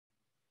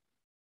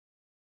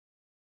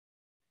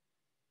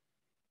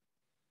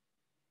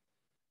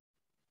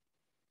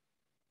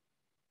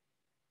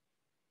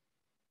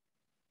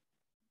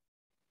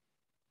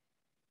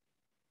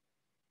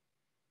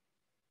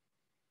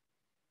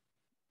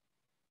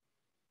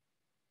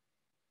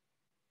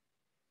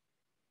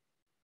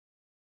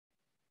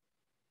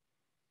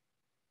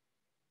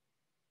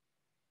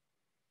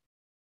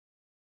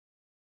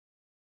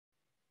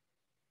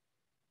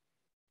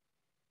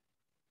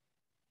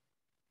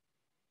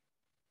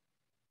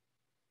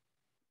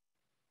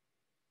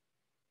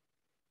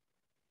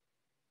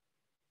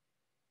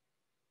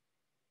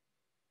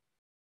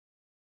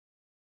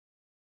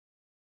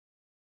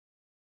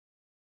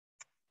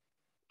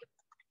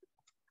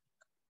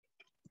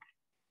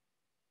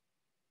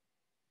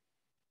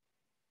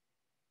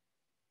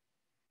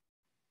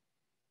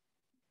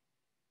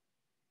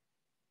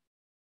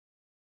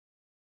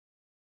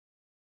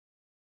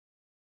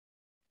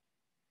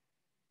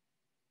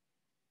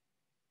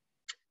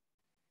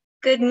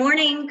Good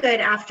morning, good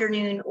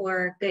afternoon,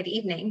 or good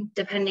evening,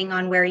 depending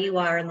on where you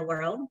are in the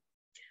world.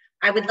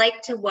 I would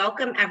like to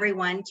welcome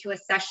everyone to a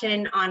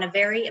session on a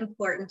very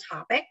important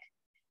topic,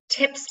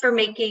 tips for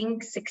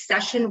making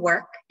succession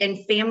work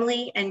in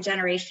family and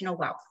generational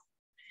wealth.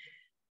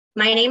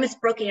 My name is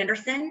Brooke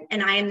Anderson,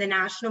 and I am the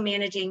National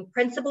Managing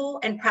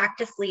Principal and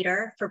Practice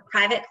Leader for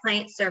Private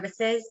Client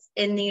Services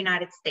in the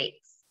United States.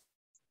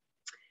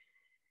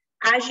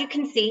 As you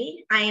can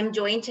see, I am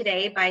joined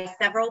today by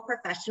several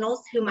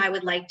professionals whom I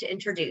would like to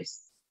introduce.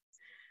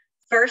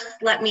 First,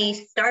 let me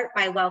start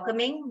by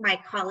welcoming my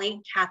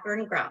colleague,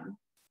 Catherine Grum.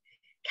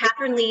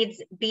 Catherine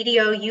leads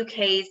BDO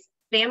UK's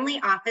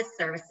Family Office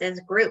Services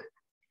Group.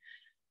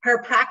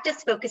 Her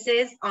practice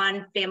focuses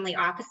on family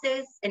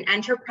offices and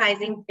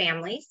enterprising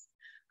families,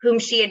 whom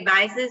she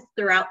advises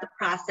throughout the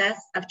process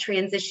of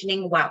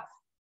transitioning wealth,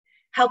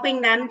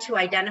 helping them to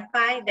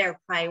identify their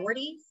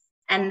priorities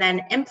and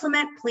then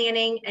implement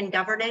planning and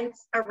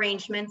governance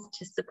arrangements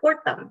to support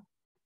them.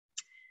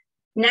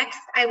 Next,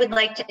 I would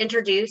like to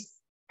introduce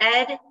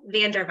Ed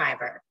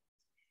Vanderwijver.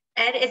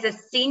 Ed is a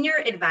senior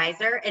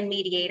advisor and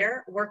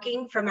mediator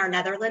working from our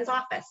Netherlands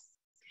office.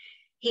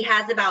 He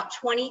has about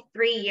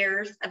 23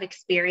 years of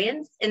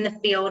experience in the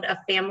field of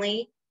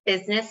family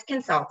business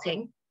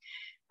consulting,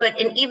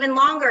 but an even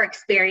longer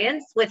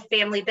experience with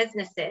family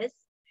businesses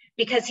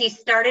because he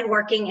started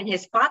working in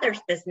his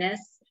father's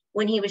business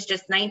when he was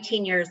just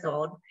 19 years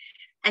old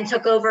and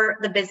took over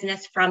the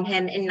business from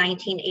him in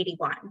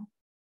 1981.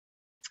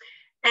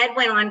 Ed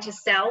went on to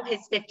sell his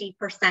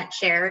 50%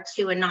 share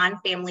to a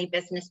non-family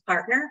business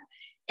partner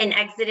and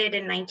exited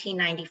in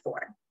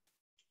 1994.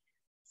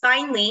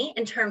 Finally,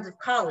 in terms of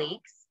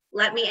colleagues,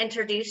 let me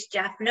introduce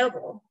Jeff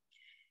Noble.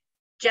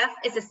 Jeff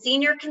is a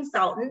senior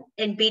consultant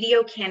in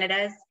BDO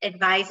Canada's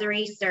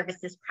advisory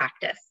services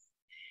practice.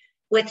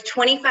 With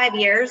 25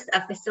 years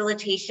of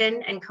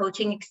facilitation and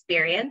coaching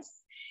experience,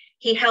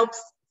 he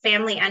helps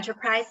family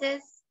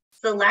enterprises,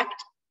 select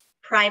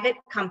private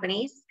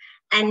companies,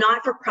 and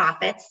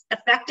not-for-profits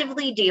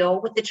effectively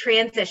deal with the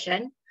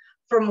transition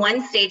from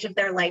one stage of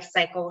their life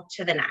cycle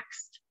to the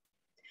next.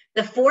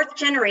 The fourth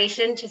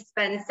generation to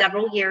spend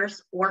several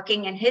years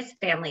working in his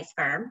family's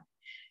firm,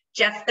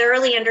 Jeff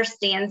thoroughly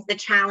understands the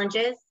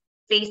challenges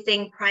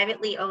facing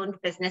privately owned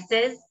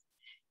businesses,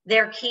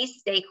 their key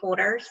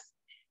stakeholders,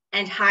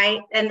 and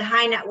the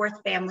high net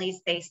worth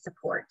families they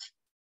support.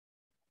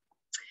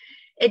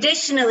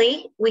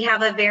 Additionally, we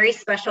have a very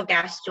special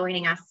guest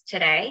joining us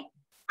today,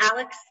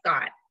 Alex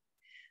Scott,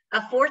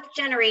 a fourth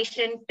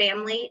generation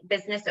family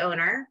business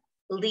owner,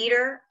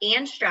 leader,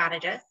 and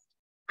strategist.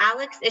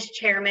 Alex is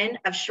chairman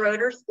of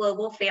Schroeder's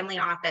Global Family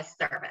Office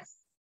Service.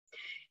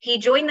 He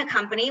joined the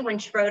company when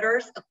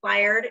Schroeder's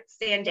acquired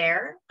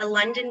Sandaire, a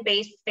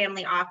London-based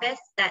family office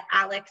that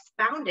Alex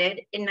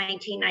founded in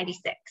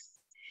 1996.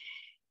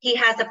 He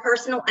has a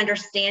personal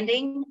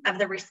understanding of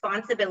the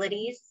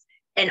responsibilities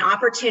and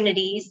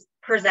opportunities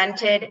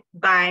presented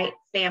by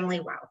family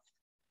wealth.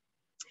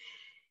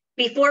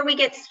 Before we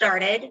get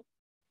started,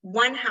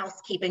 one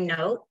housekeeping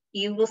note.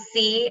 You will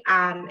see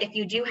if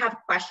you do have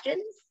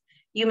questions,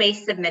 you may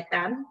submit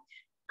them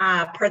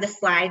per the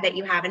slide that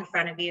you have in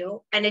front of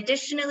you. And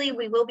additionally,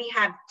 we will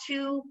have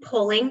two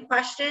polling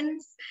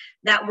questions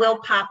that will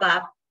pop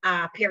up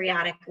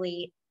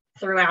periodically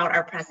throughout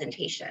our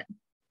presentation.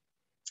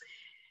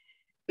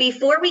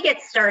 Before we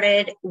get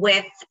started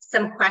with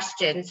some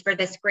questions for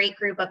this great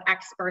group of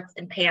experts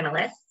and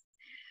panelists,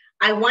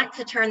 I want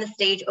to turn the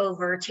stage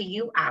over to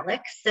you,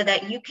 Alex, so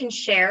that you can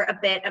share a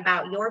bit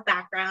about your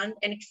background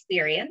and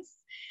experience,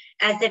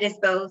 as it is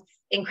both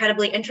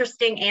incredibly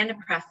interesting and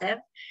impressive,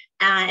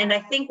 and I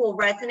think will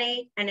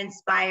resonate and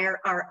inspire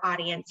our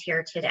audience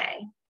here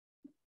today.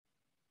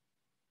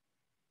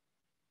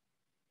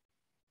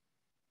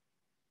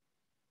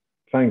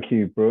 Thank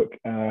you, Brooke.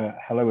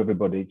 Hello,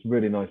 everybody. It's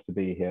really nice to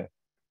be here.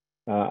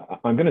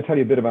 I'm going to tell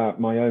you a bit about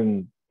my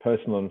own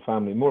personal and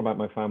family, more about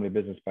my family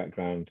business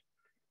background.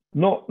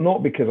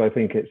 Not because I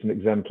think it's an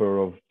exemplar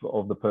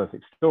of the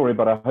perfect story,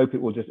 but I hope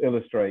it will just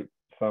illustrate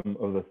some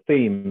of the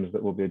themes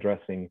that we'll be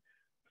addressing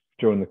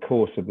during the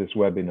course of this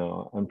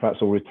webinar, and perhaps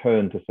we'll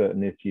return to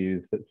certain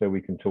issues so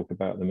we can talk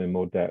about them in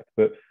more depth.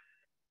 But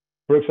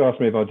Brooks asked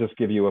me if I'll just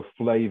give you a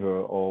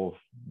flavor of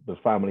the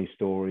family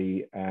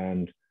story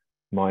and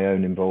my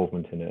own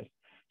involvement in it.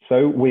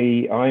 So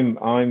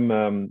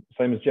I'm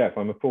same as Jeff,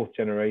 I'm a fourth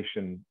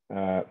generation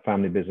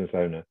family business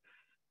owner.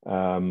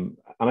 And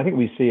I think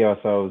we see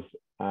ourselves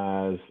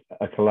as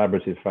a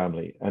collaborative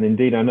family. And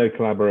indeed, I know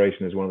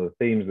collaboration is one of the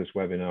themes of this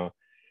webinar.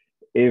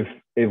 If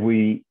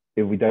we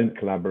don't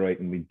collaborate,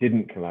 and we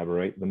didn't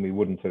collaborate, then we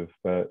wouldn't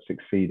have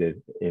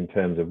succeeded in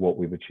terms of what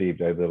we've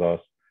achieved over the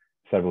last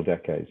several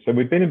decades. So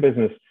we've been in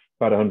business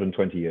about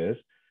 120 years.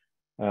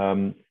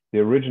 The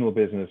original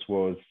business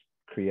was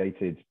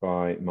created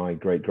by my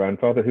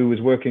great-grandfather, who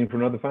was working for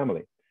another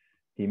family.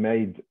 He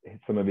made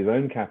some of his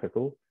own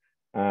capital,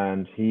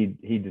 and he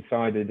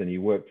decided, and he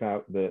worked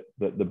out that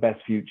the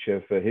best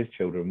future for his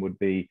children would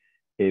be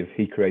if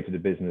he created a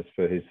business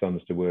for his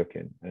sons to work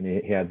in. And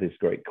he had this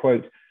great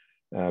quote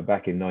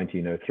back in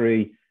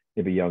 1903,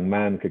 if a young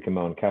man could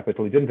command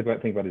capital. He didn't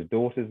think about his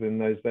daughters in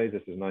those days.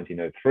 This was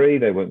 1903.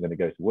 They weren't going to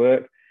go to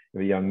work.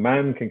 If a young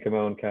man can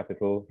command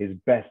capital, his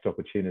best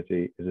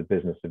opportunity is a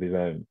business of his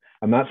own.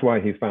 And that's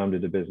why he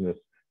founded a business,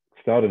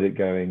 started it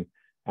going.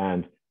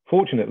 And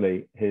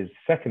fortunately, his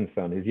second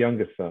son, his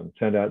youngest son,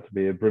 turned out to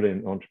be a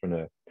brilliant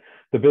entrepreneur.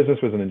 The business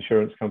was an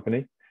insurance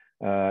company.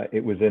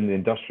 It was in the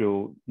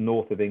industrial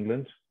north of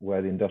England,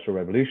 where the Industrial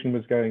Revolution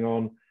was going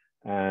on.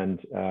 And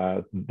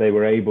they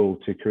were able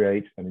to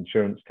create an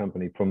insurance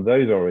company from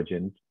those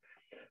origins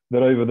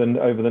that over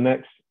the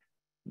next,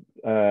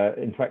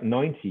 in fact,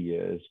 90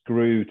 years,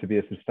 grew to be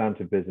a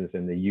substantive business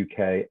in the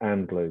UK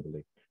and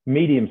globally.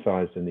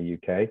 Medium-sized in the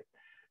UK,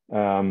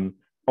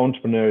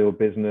 entrepreneurial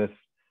business,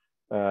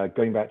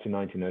 going back to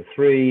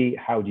 1903.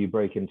 How do you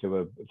break into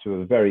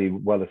a very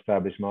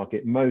well-established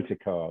market? Motor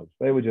cars.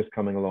 They were just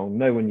coming along.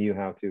 No one knew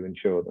how to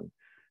insure them.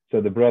 So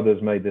the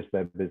brothers made this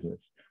their business.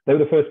 They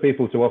were the first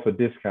people to offer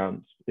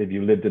discounts if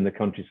you lived in the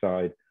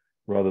countryside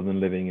rather than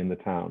living in the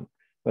town.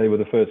 They were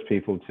the first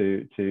people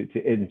to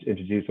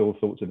introduce all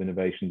sorts of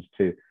innovations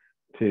to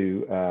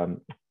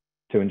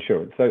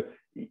insurance. So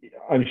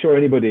I'm sure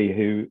anybody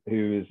who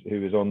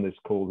is on this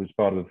call who's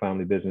part of a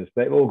family business,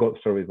 they've all got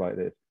stories like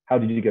this. How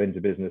did you go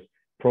into business?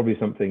 Probably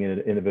something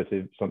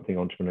innovative, something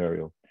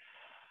entrepreneurial.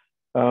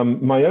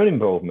 My own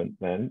involvement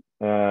then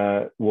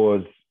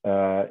was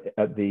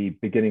at the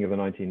beginning of the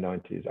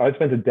 1990s. I'd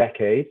spent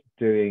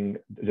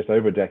just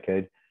over a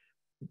decade,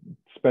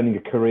 spending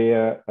a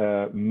career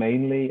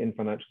mainly in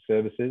financial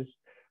services.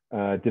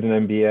 Did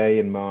an MBA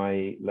in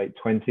my late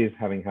 20s,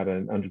 having had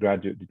an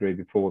undergraduate degree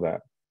before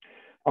that.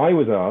 I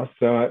was asked,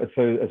 so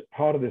as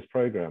part of this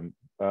program,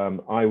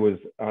 I was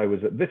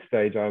at this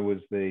stage, I was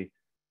the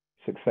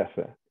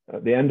successor.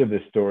 At the end of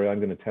this story, I'm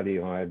going to tell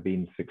you how I've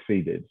been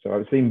succeeded. So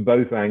I've seen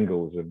both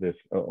angles of this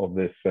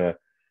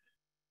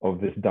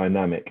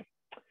dynamic.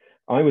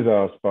 I was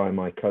asked by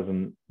my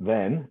cousin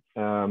then,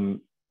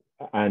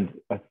 and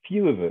a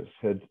few of us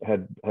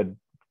had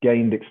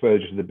gained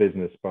exposure to the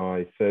business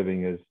by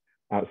serving as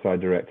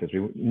outside directors.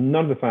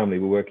 None of the family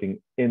were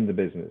working in the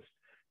business.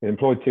 It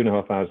employed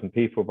 2,500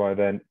 people by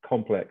then.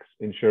 Complex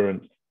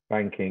insurance,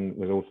 banking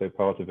was also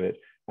part of it,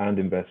 and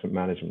investment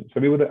management. So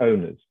we were the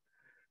owners.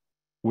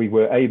 We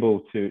were able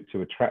to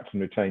attract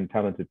and retain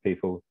talented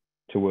people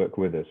to work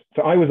with us.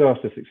 So I was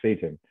asked to succeed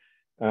him,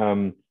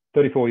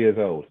 34 years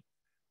old.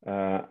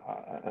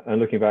 And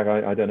looking back,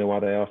 I don't know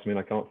why they asked me, and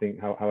I can't think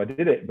how I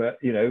did it, but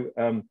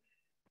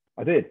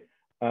I did.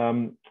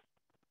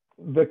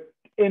 The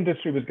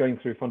industry was going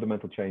through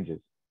fundamental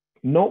changes,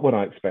 not what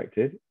I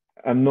expected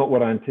and not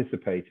what I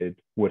anticipated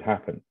would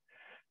happen.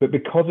 But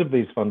because of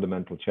these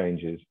fundamental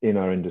changes in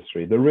our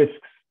industry, the risks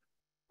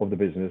of the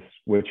business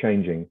were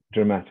changing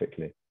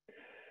dramatically.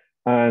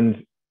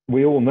 And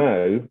we all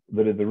know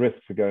that if the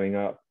risks are going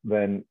up,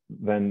 and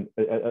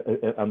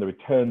the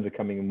returns are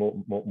coming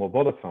more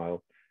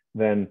volatile,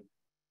 then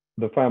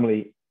the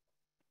family,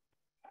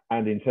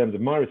 and in terms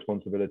of my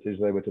responsibilities,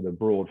 they were to the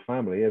broad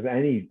family. As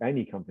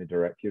any company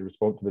director, your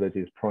responsibility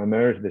is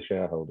primarily to the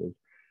shareholders.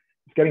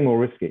 It's getting more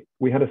risky.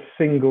 We had a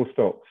single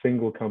stock,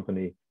 single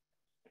company.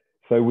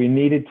 So we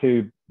needed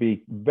to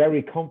be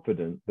very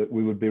confident that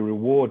we would be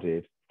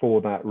rewarded for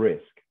that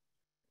risk.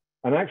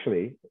 And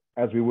actually,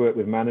 as we worked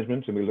with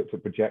management and we looked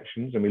at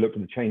projections and we looked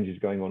at the changes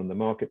going on in the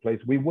marketplace,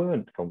 we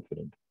weren't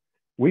confident.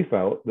 We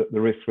felt that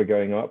the risks were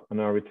going up and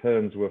our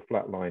returns were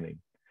flatlining.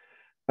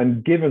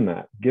 And given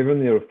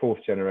they're a fourth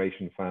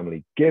generation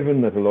family,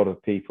 given that a lot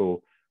of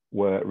people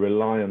were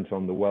reliant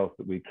on the wealth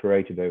that we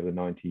created over the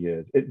 90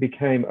 years, it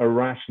became a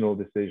rational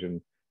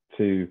decision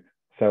to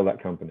sell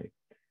that company.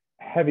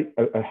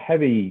 A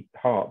heavy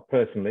heart,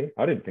 personally.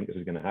 I didn't think this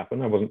was going to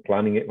happen. I wasn't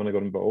planning it when I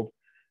got involved,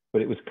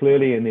 but it was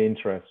clearly in the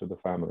interest of the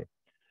family.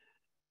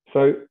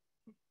 So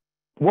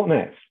what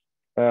next?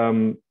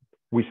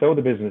 We sold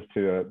the business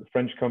to a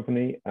French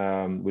company,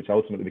 which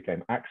ultimately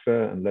became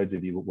AXA, and loads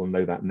of you will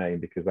know that name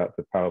because that's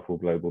a powerful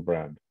global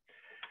brand.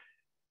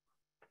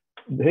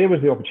 Here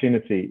was the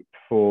opportunity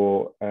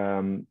for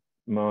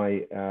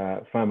my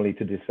family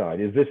to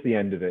decide, is this the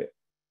end of it,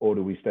 or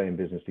do we stay in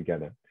business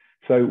together?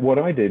 So what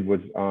I did was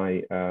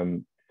I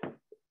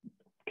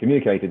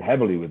communicated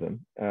heavily with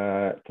them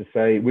to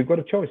say, we've got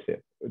a choice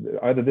here.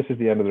 Either this is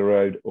the end of the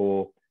road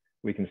or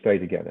we can stay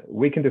together.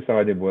 We can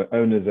decide if we're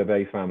owners of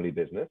a family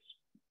business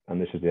and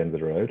this is the end of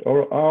the road,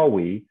 or are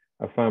we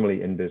a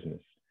family in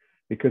business?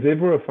 Because if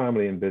we're a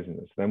family in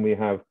business, then we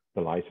have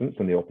the license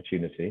and the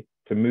opportunity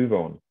to move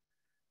on,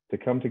 to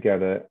come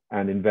together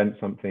and invent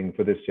something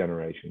for this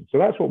generation. So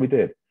that's what we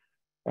did.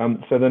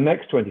 So the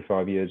next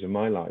 25 years of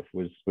my life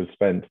was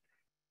spent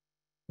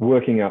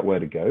working out where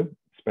to go,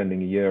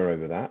 spending a year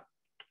over that,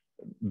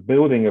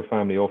 building a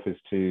family office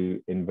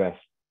to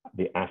invest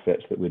the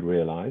assets that we'd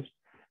realized,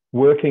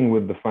 working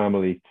with the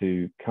family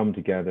to come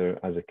together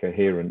as a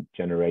coherent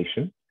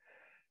generation,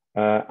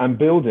 and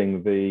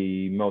building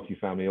the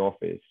multifamily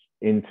office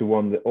into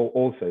one that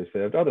also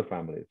served other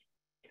families.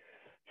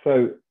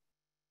 So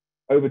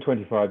over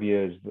 25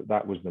 years,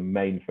 that was the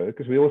main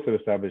focus. We also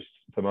established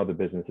some other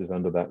businesses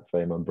under that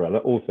same umbrella,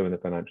 also in the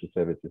financial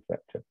services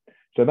sector.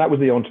 So that was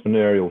the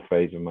entrepreneurial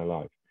phase of my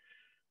life.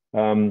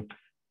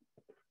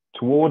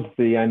 Towards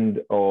the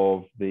end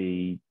of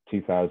the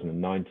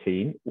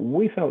 2019,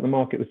 we felt the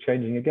market was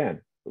changing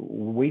again.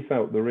 We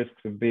felt the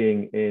risks of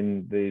being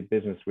in the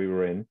business we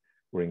were in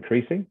were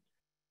increasing,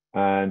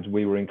 and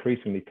we were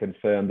increasingly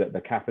concerned that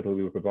the capital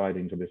we were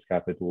providing to this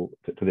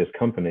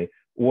company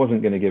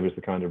wasn't going to give us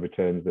the kind of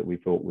returns that we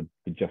thought would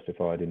be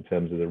justified in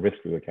terms of the risk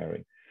we were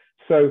carrying.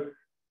 So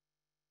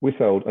we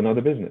sold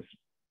another business.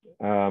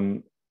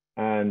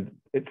 And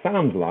it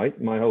sounds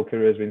like my whole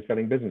career has been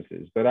selling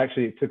businesses, but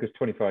actually it took us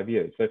 25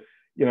 years. So,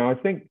 you know, I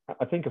think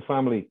a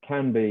family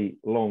can be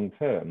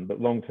long-term, but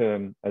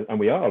long-term, and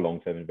we are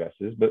long-term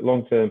investors, but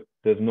long-term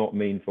does not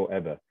mean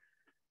forever.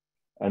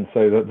 And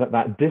so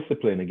that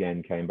discipline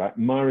again came back.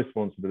 My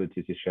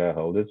responsibility to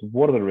shareholders: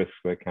 what are the risks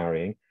we're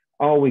carrying?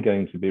 Are we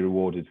going to be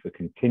rewarded for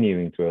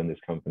continuing to own this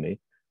company?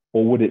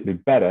 Or would it be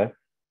better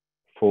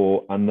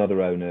for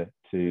another owner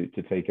to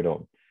take it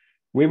on?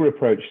 We were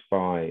approached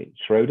by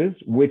Schroders,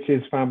 which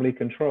is family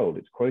controlled.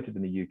 It's quoted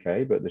in the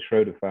UK, but the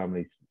Schroder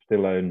family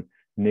still own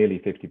nearly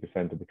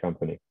 50% of the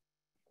company.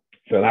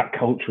 So that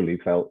culturally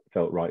felt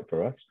right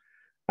for us.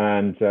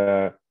 And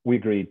we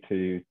agreed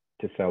to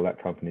sell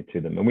that company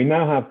to them. And we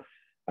now have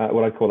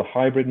what I call a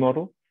hybrid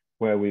model,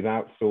 where we've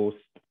outsourced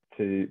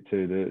to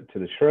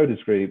the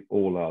Schroders Group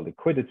all our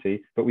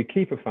liquidity, but we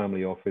keep a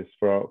family office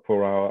for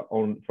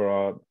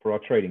our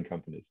trading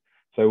companies.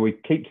 So we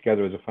keep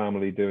together as a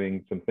family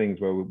doing some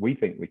things where we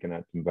think we can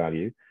add some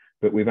value,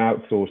 but we've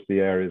outsourced the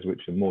areas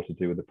which are more to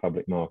do with the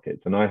public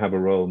markets. And I have a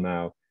role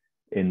now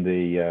in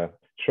the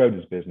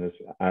Schroders business,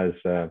 as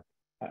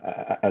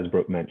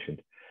Brooke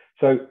mentioned.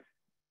 So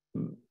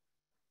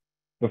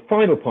the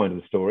final point of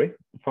the story,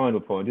 the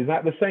final point is,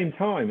 at the same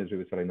time as we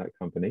were selling that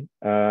company,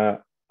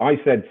 I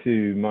said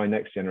to my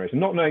next generation,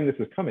 not knowing this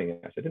was coming,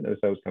 I didn't know this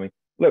was coming,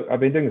 look, I've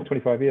been doing this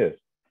 25 years,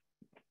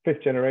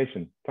 5th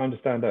generation, time to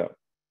stand up.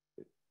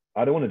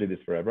 I don't want to do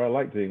this forever. I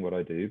like doing what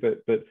I do,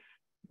 but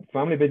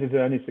family businesses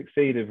only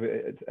succeed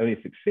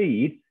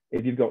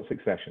if you've got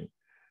succession.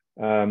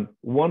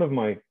 One of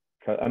my,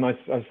 and I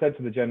said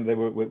to the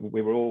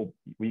general,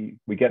 we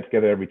get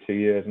together every 2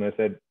 years, and I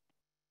said,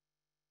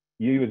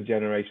 you as a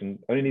generation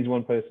only needs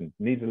one person,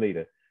 needs a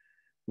leader.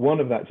 One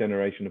of that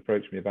generation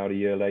approached me about a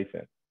year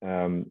later,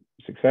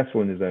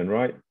 successful in his own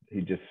right.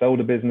 He just sold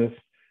a business.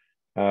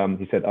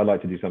 He said, I'd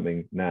like to do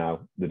something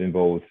now that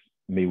involves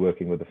me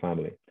working with the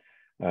family.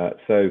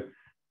 So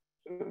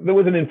there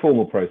was an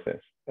informal process,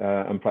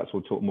 and perhaps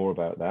we'll talk more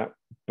about that.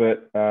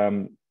 But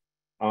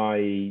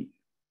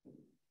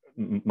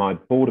my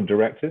board of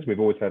directors, we've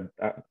always had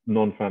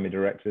non-family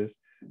directors.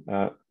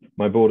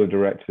 My board of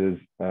directors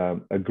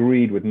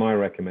agreed with my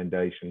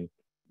recommendation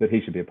that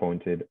he should be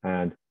appointed,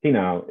 and he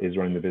now is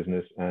running the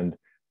business, and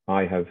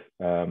I have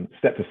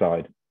stepped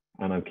aside,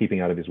 and I'm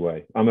keeping out of his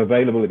way. I'm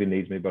available if he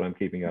needs me, but I'm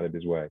keeping out of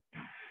his way.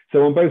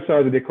 So on both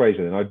sides of the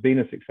equation, and I've been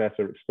a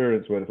successor,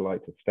 experienced what it's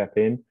like to step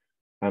in,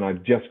 and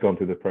I've just gone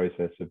through the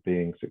process of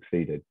being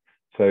succeeded.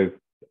 So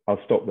I'll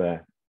stop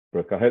there,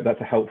 Brooke. I hope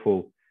that's a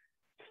helpful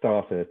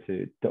starter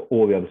to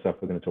all the other stuff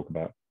we're going to talk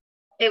about.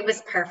 It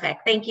was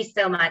perfect. Thank you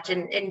so much.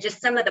 And just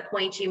some of the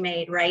points you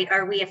made, right?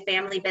 Are we a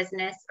family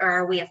business, or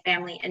are we a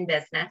family in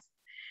business?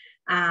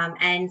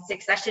 And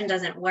succession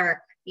doesn't work.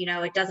 You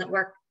know, it doesn't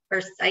work,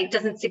 or it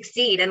doesn't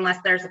succeed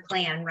unless there's a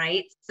plan,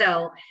 right?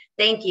 So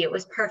thank you. It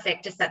was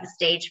perfect to set the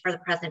stage for the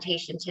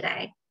presentation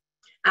today.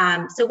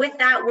 So with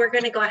that, we're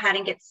going to go ahead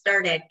and get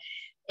started.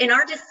 In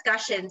our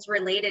discussions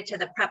related to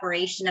the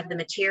preparation of the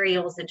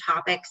materials and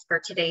topics for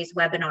today's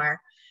webinar,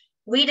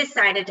 we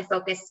decided to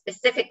focus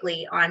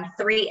specifically on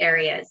 3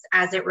 areas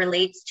as it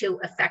relates to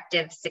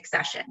effective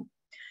succession: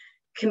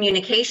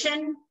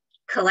 communication,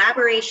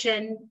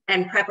 collaboration,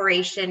 and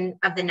preparation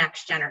of the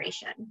next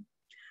generation.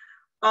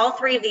 All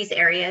 3 of these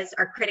areas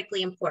are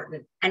critically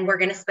important, and we're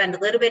going to spend a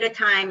little bit of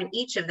time in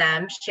each of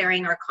them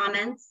sharing our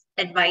comments,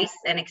 advice,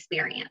 and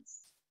experience.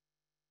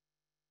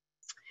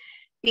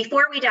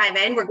 Before we dive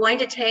in, we're going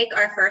to take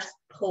our first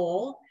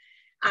poll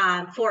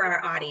for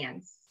our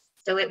audience.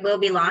 So it will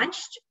be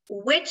launched.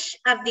 Which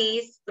of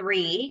these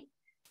 3,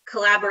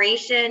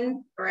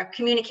 collaboration or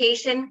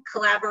communication,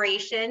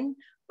 collaboration,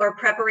 or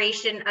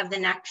preparation of the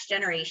next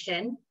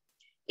generation,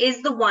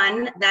 is the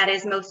one that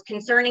is most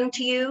concerning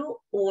to you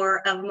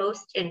or of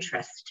most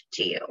interest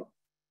to you?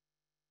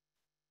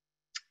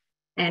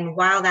 And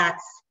while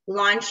that's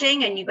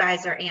launching and you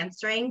guys are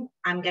answering,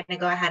 I'm going to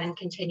go ahead and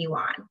continue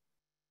on.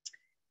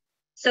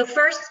 So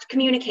first,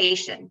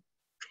 communication.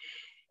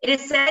 It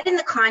is said in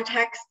the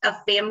context of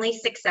family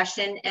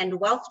succession and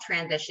wealth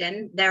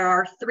transition, there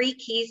are 3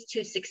 keys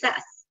to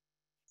success: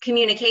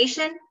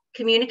 communication,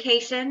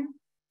 communication,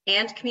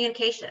 and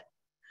communication.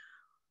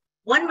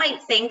 One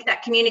might think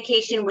that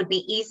communication would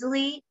be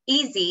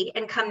easy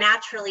and come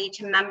naturally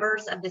to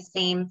members of the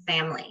same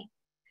family.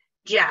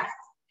 Jeff,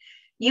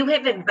 you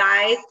have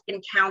advised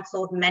and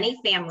counseled many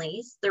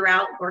families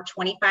throughout your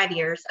 25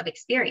 years of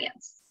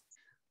experience.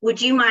 Would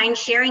you mind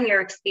sharing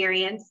your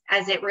experience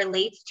as it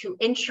relates to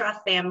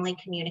intra-family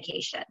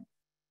communication?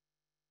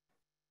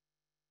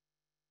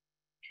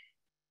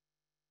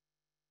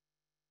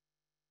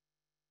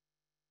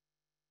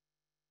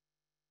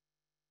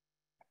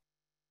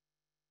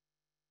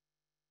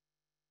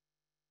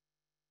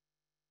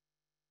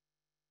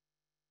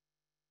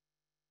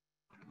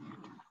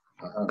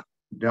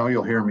 Now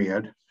you'll hear me,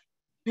 Ed.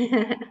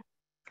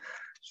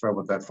 Sorry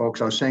about that,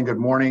 folks. I was saying good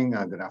morning,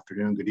 good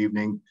afternoon, good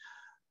evening.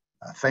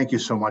 Thank you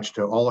so much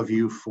to all of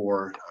you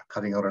for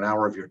cutting out an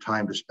hour of your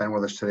time to spend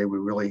with us today. We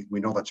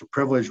know that's a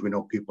privilege. We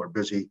know people are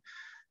busy,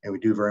 and we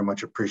do very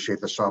much appreciate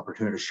this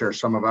opportunity to share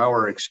some of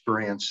our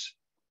experience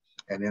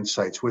and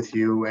insights with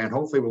you. And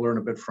hopefully we'll learn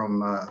a bit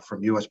from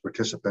you as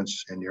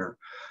participants and your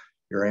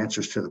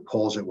answers to the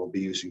polls that we'll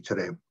be using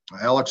today.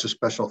 Alex, a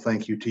special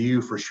thank you to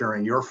you for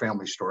sharing your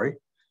family story.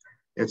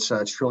 It's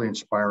truly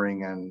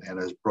inspiring, and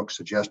as Brooke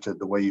suggested,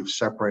 the way you've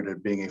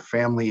separated being a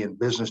family and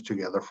business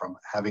together from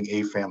having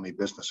a family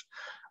business,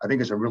 I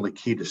think is a really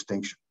key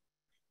distinction.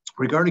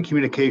 Regarding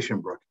communication,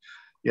 Brooke,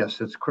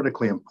 yes, it's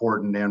critically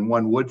important, and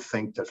one would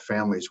think that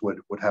families would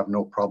have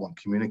no problem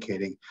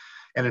communicating.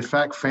 And in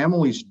fact,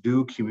 families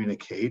do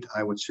communicate.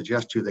 I would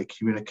suggest to you they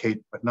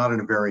communicate, but not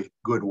in a very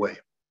good way.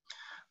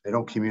 They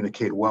don't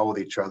communicate well with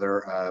each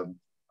other,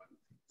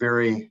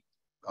 very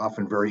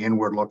often very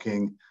inward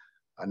looking,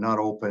 not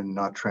open,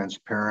 not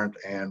transparent.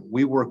 And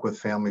we work with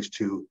families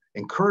to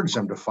encourage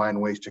them to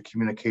find ways to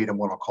communicate in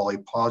what I'll call a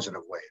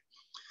positive way.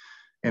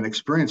 And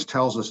experience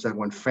tells us that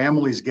when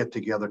families get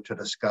together to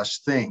discuss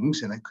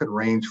things, and it could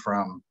range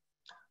from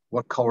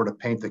what color to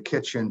paint the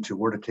kitchen to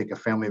where to take a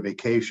family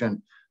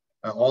vacation,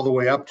 all the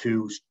way up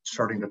to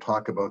starting to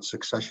talk about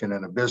succession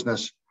in a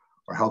business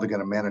or how they're going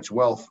to manage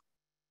wealth,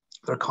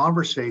 their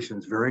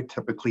conversations very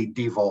typically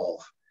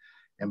devolve.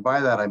 And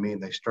by that, I mean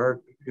they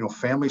start,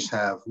 families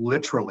have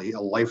literally a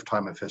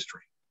lifetime of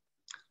history.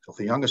 So if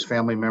the youngest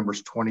family member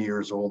is 20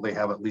 years old, they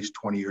have at least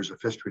 20 years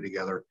of history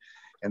together,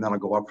 and then I'll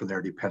go up from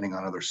there depending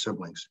on other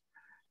siblings.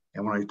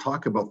 And when I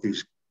talk about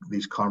these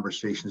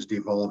conversations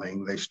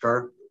devolving, they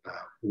start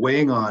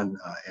weighing on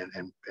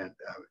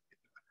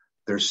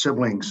their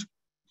siblings'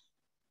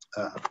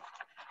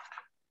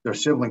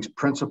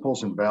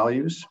 principles and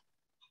values.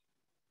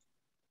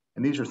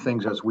 And these are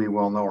things, as we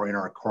well know, are in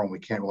our core, and we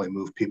can't really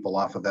move people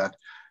off of that.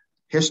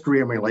 History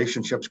and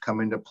relationships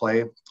come into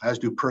play, as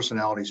do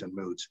personalities and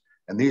moods.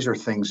 And these are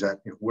things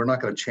that we're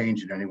not going to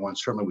change in anyone.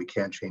 Certainly we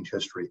can't change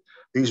history.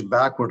 These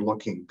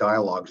backward-looking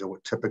dialogues are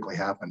what typically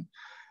happen.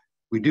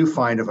 We do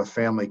find if a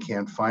family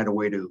can find a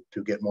way to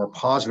get more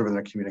positive in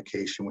their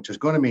communication, which is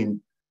going to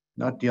mean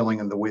not dealing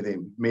in the way they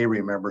may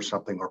remember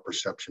something or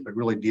perception, but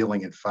really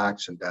dealing in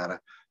facts and data,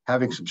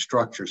 having some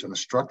structures. And the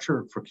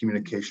structure for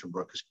communication,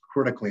 Brooke, is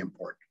critically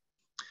important.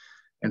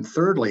 And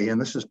thirdly,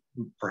 and this is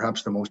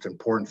perhaps the most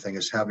important thing,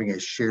 is having a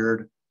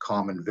shared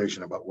common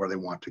vision about where they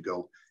want to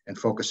go and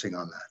focusing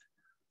on that.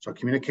 So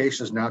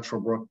communication is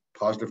natural, Brooke.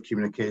 Positive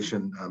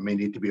communication may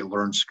need to be a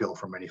learned skill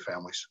for many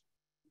families.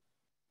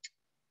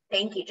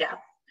 Thank you, Jeff.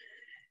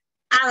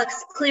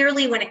 Alex,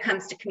 clearly when it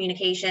comes to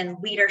communication,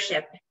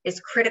 leadership is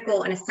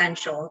critical and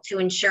essential to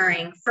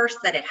ensuring, first,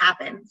 that it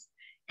happens,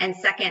 and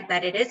second,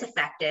 that it is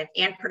effective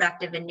and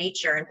productive in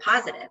nature and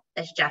positive,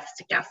 as Jeff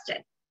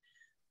suggested.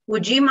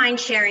 Would you mind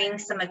sharing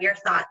some of your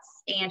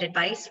thoughts and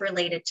advice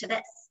related to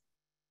this?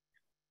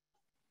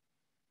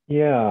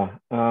 Yeah,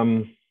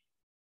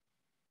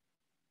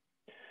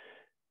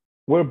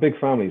 we're a big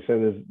family,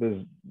 so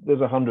there's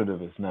 100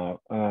 of us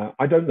now.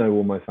 I don't know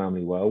all my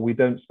family well. We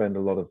don't spend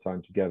a lot of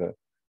time together,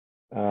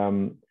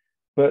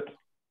 but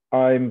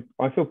I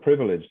feel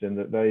privileged in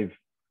that they've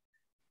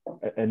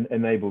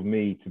enabled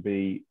me to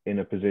be in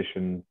a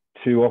position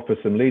to offer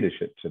some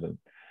leadership to them.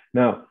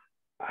 Now,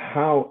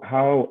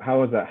 how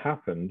has that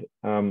happened?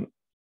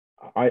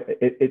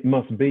 It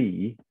must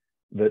be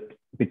that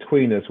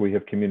between us we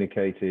have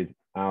communicated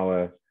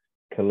our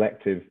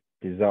collective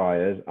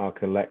desires, our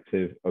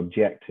collective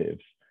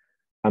objectives,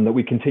 and that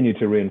we continue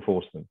to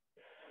reinforce them.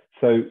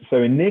 So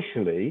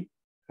initially,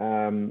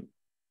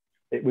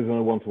 it was on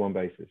a one-to-one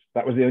basis.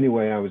 That was the only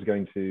way I was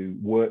going to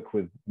work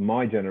with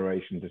my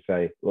generation to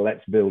say,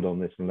 let's build on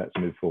this and let's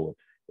move forward.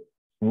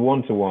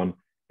 One-to-one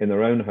in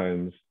their own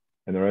homes,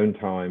 in their own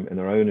time, in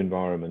their own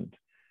environment.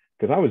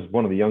 Because I was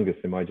one of the youngest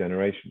in my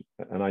generation,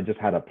 and I just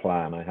had a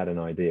plan, I had an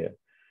idea.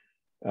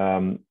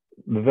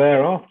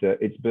 Thereafter,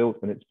 it's built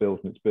and it's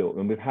built and it's built.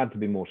 And we've had to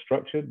be more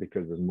structured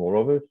because there's more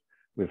of us.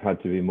 We've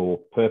had to be more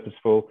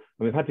purposeful,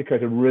 and we've had to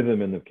create a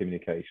rhythm in the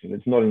communication.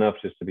 It's not enough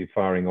just to be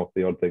firing off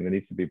the odd thing. There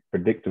needs to be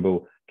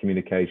predictable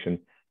communication,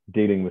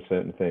 dealing with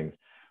certain things.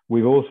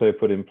 We've also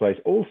put in place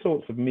all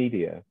sorts of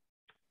media,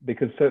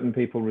 because certain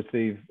people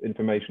receive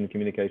information and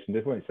communication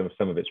different ways.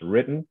 Some of it's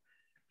written,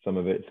 some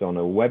of it's on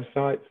a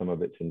website, some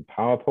of it's in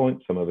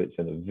PowerPoint, some of it's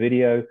in a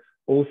video,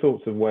 all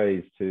sorts of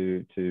ways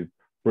to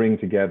bring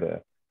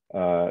together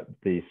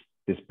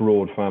this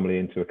broad family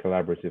into a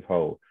collaborative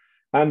whole.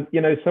 And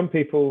some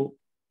people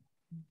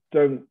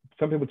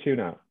tune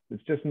out.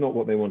 It's just not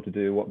what they want to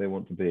do, what they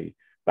want to be.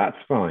 That's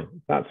fine.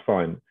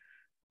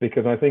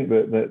 because I think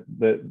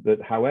that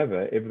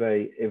however, if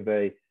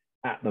they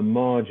at the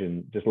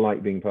margin just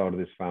like being part of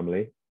this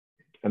family,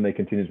 and they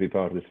continue to be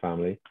part of this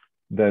family,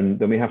 then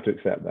we have to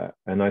accept that.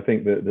 And I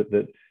think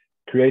that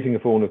creating a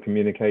form of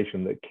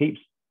communication that keeps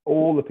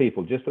all the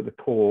people just at the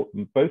core,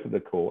 both at the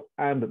core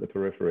and at the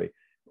periphery,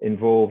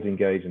 involved,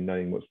 engaged, and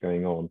knowing what's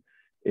going on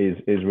is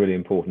really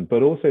important.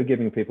 But also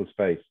giving people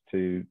space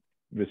to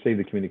receive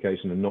the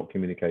communication and not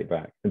communicate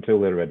back until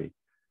they're ready.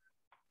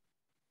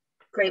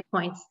 Great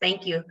points,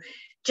 thank you.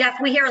 Jeff,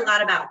 we hear a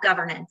lot about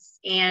governance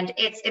and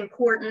its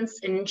importance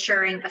in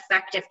ensuring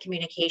effective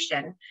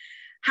communication.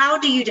 How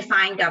do you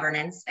define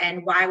governance,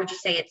 and why would you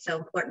say it's so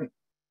important?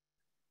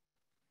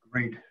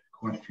 Great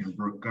question,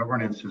 Brooke.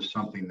 Governance is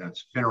something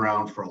that's been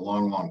around for a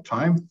long, long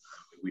time.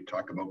 We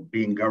talk about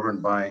being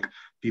governed by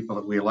people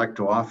that we elect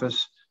to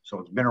office. So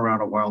it's been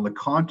around a while in the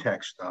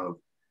context of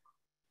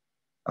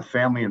a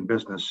family and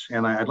business.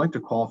 And I'd like to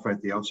qualify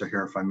at the outset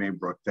here, if I may,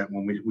 Brooke, that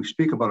when we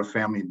speak about a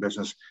family and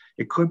business,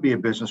 it could be a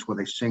business with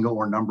a single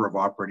or number of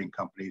operating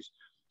companies.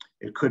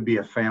 It could be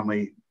a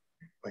family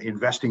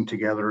investing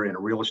together in a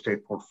real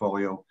estate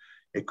portfolio.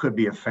 It could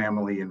be a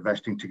family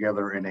investing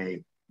together in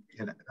a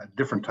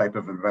different type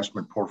of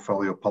investment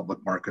portfolio, public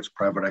markets,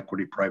 private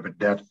equity, private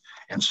debt,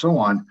 and so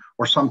on,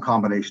 or some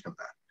combination of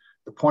that.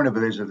 The point of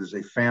it is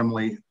a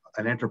family,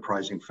 an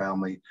enterprising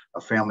family,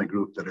 a family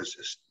group that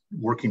is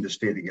working to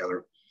stay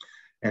together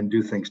and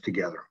do things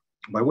together.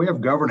 By way of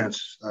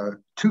governance,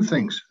 two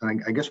things,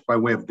 and I guess by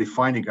way of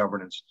defining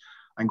governance,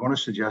 I'm going to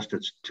suggest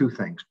it's two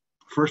things.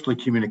 Firstly,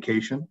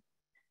 communication.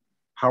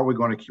 How are we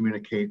going to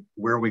communicate?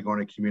 Where are we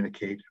going to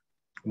communicate?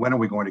 When are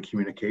we going to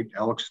communicate?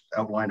 Alex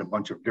outlined a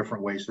bunch of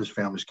different ways this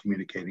family is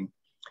communicating.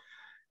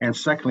 And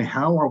secondly,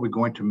 how are we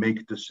going to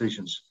make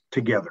decisions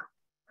together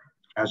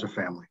as a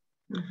family?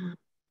 Mm-hmm.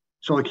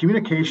 So the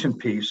communication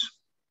piece,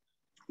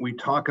 we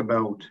talk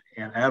about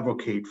and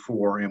advocate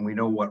for, and we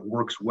know what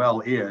works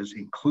well is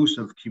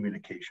inclusive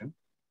communication.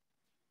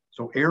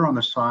 So err on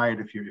the side,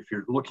 if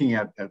you're looking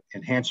at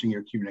enhancing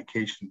your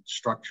communication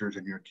structures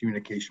and your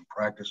communication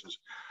practices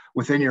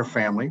within your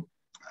family,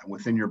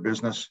 within your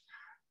business,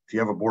 if you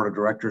have a board of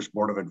directors,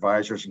 board of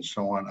advisors, and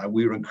so on,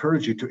 we would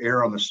encourage you to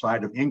err on the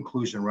side of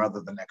inclusion rather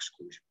than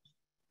exclusion.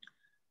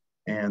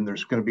 And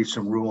there's going to be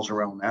some rules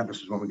around that.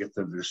 This is when we get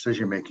to the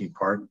decision-making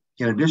part.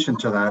 In addition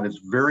to that, it's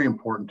very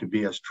important to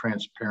be as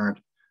transparent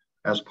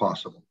as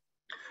possible.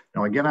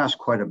 Now, I get asked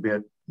quite a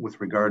bit with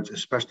regards,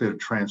 especially to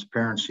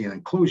transparency and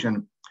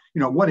inclusion.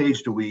 You know, what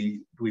age do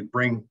we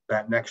bring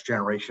that next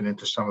generation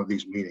into some of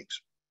these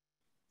meetings?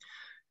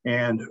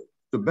 And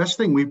the best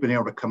thing we've been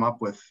able to come up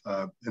with,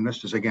 and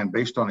this is again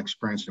based on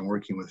experience in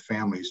working with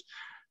families,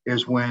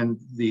 is when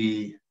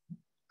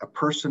a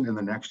person in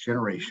the next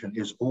generation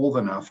is old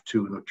enough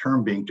to, the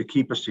term being, to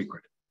keep a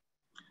secret.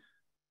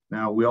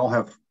 Now,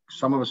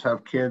 some of us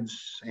have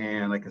kids,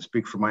 and I can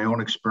speak from my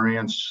own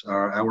experience.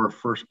 Our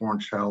firstborn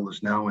child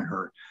is now in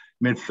her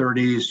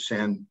mid-30s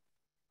and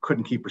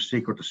couldn't keep a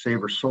secret to save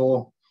her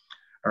soul.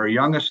 Our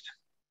youngest,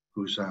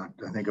 who's I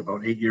think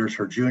about 8 years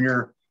her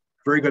junior,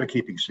 very good at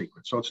keeping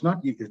secrets. So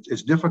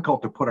it's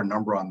difficult to put a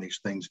number on these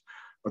things,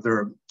 but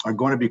there are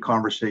going to be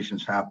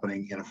conversations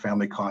happening in a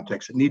family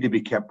context that need to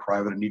be kept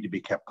private and need to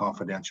be kept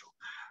confidential.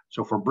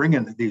 So if we're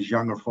bringing these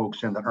younger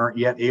folks in that aren't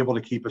yet able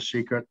to keep a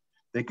secret,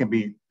 they can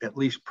be at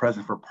least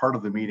present for part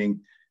of the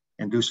meeting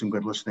and do some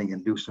good listening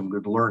and do some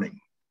good learning.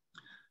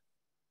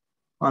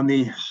 On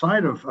the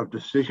side of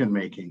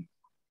decision-making,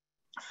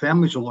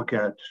 families will look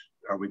at,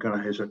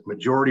 is it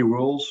majority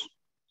rules?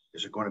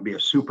 Is it going to be a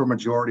super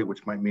majority,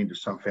 which might mean to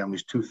some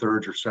families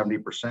 2/3 or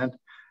 70%?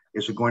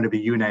 Is it going to be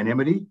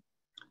unanimity?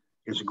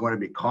 Is it going to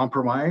be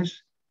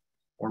compromise?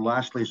 Or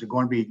lastly, is it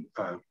going to be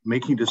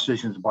making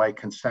decisions by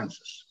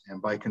consensus?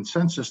 And by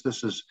consensus,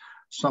 this is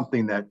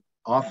something that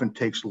often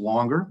takes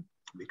longer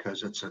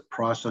because it's a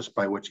process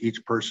by which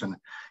each person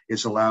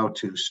is allowed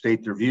to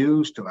state their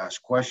views, to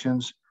ask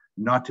questions,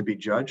 not to be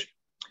judged.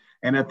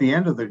 And at the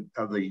end of the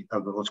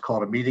let's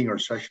call it a meeting or a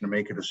session to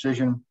make a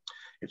decision,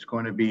 it's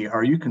going to be,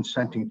 are you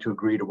consenting to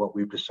agree to what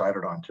we've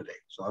decided on today?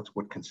 So that's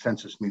what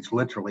consensus means,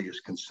 literally, is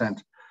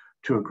consent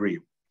to agree.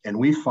 And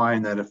we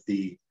find that if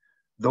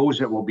those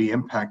that will be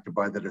impacted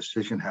by the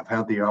decision have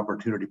had the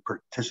opportunity to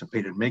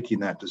participate in making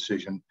that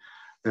decision,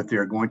 that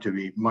they're going to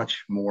be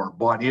much more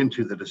bought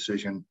into the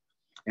decision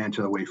and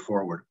to the way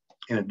forward.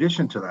 In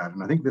addition to that,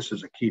 and I think this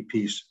is a key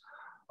piece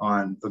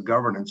on the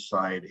governance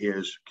side,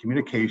 is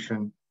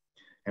communication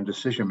and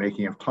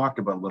decision-making. I've talked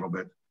about a little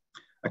bit.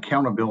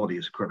 Accountability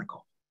is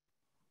critical.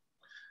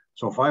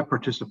 So if I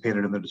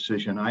participated in the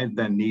decision, I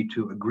then need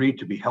to agree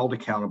to be held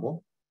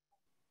accountable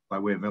by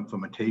way of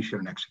implementation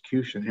and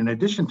execution. In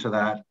addition to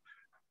that,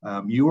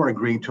 you are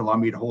agreeing to allow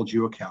me to hold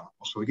you accountable.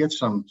 So we get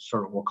some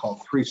sort of, we'll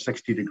call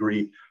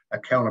 360-degree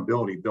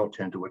accountability built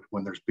into it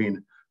when there's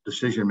been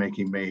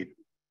decision-making made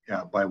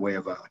by way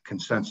of a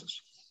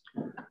consensus.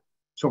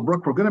 So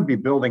Brooke, we're going to be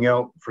building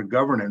out for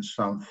governance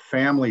some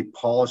family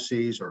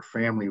policies or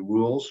family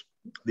rules.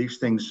 These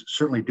things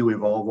certainly do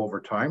evolve over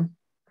time.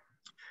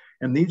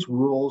 And these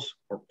rules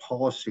or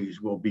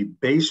policies will be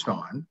based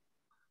on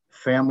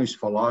family's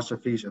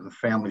philosophies and the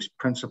family's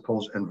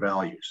principles and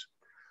values.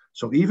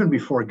 So even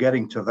before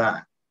getting to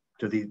that,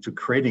 to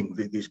creating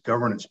these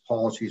governance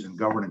policies and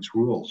governance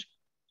rules,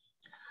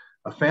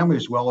 a family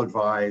is well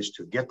advised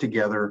to get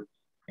together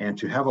and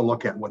to have a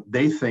look at what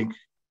they think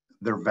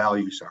their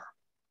values are,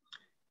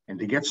 and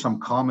to get some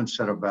common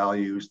set of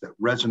values that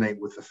resonate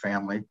with the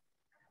family,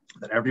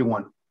 that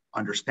everyone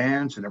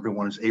understands and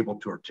everyone is able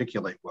to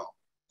articulate well.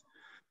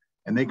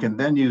 And they can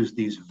then use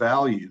these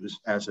values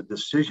as a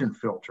decision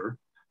filter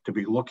to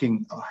be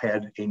looking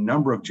ahead a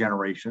number of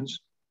generations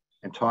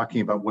and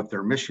talking about what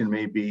their mission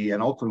may be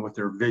and ultimately what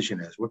their vision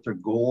is, what their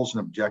goals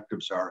and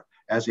objectives are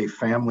as a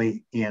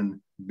family in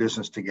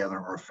business together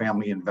or a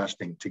family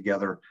investing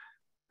together.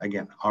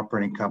 Again,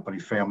 operating company,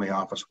 family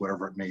office,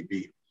 whatever it may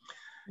be.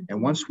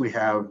 And once we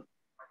have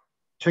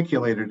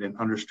articulated and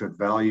understood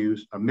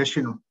values, a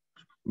mission,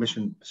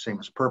 same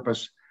as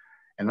purpose,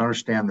 and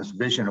understand this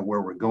vision of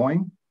where we're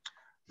going,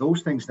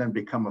 those things then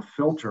become a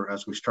filter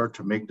as we start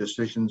to make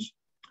decisions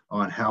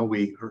on how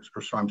we,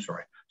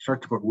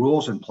 start to put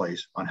rules in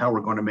place on how we're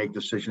going to make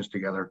decisions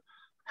together,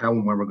 how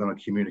and when we're going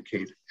to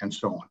communicate, and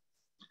so on.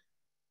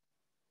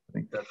 I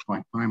think that's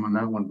my time on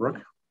that one,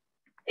 Brooke.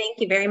 Thank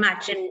you very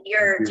much. And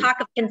your talk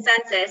of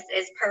consensus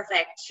is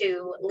perfect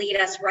to lead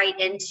us right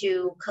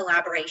into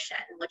collaboration,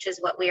 which is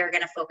what we are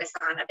going to focus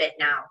on a bit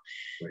now.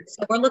 Great.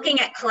 So we're looking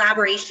at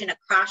collaboration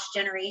across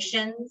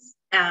generations,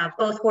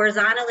 both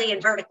horizontally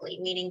and vertically,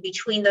 meaning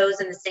between those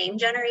in the same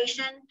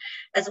generation,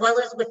 as well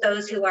as with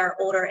those who are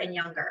older and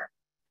younger.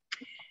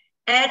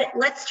 Ed,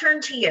 let's turn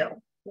to you.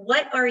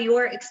 What are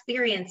your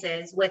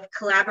experiences with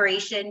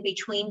collaboration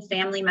between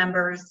family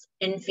members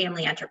in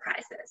family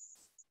enterprises?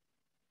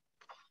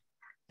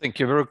 Thank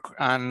you, Brooke,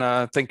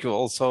 and thank you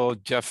also,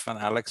 Jeff and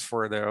Alex,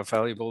 for their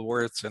valuable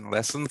words and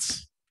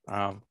lessons.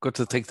 Good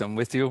to take them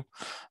with you.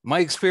 My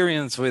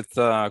experience with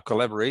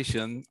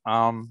collaboration,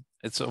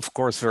 it's of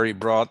course very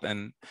broad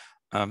and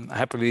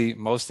happily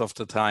most of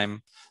the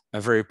time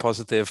very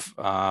positive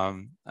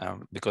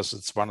because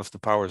it's one of the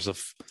powers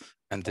of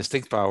and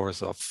distinct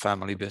powers of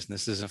family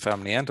businesses and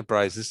family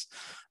enterprises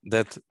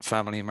that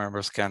family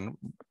members can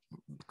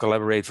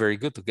collaborate very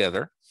good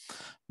together.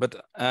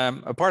 But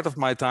a part of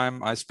my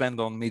time I spend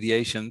on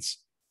mediations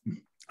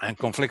and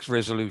conflict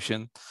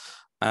resolution,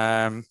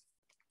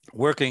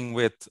 working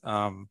with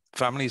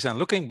families and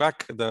looking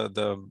back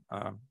the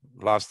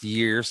last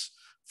years,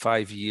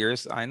 5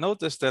 years, I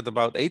noticed that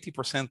about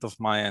 80% of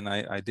my, and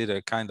I did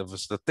a kind of a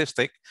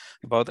statistic,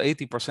 about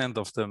 80%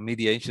 of the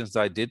mediations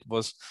I did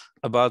was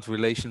about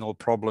relational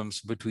problems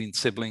between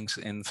siblings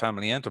in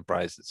family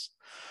enterprises.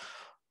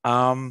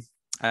 And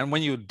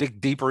when you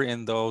dig deeper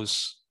in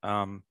those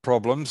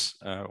problems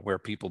where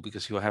people,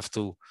 because you have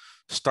to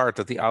start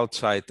at the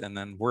outside and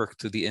then work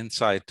to the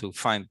inside to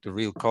find the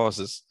real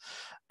causes.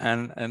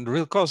 And the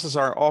real causes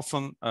are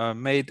often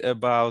made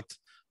about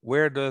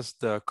where does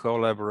the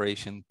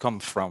collaboration come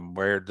from?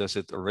 Where does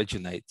it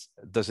originate?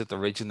 Does it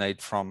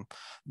originate from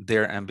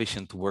their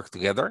ambition to work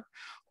together,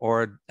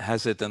 or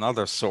has it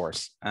another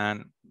source?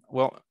 And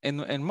well,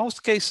 in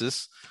most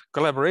cases,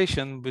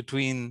 collaboration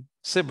between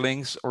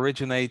siblings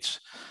originates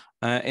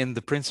in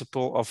the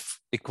principle of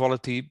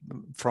equality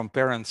from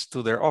parents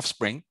to their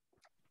offspring,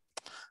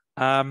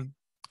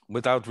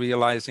 without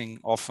realizing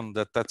often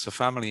that that's a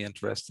family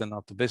interest and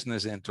not a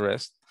business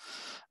interest.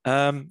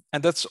 And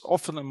that's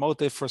often a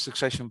motive for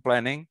succession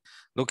planning,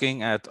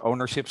 looking at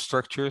ownership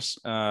structures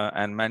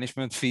and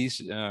management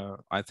fees.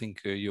 I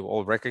think you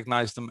all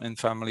recognize them in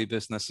family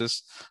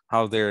businesses,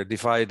 how they're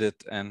divided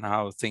and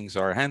how things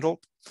are handled,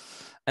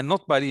 and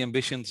not by the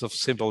ambitions of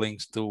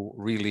siblings to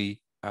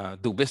really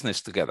do business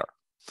together.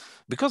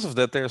 Because of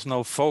that, there's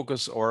no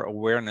focus or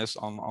awareness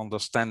on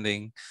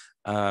understanding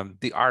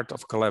the art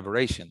of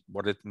collaboration,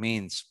 what it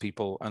means.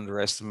 People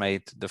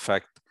underestimate the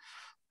fact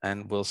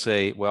and will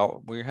say,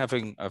 well, we're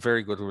having a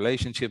very good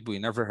relationship. We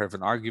never have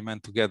an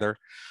argument together,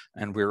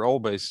 and we're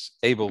always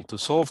able to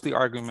solve the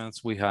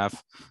arguments we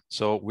have.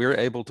 So we're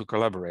able to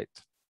collaborate.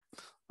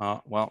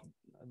 Well,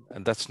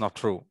 and that's not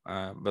true,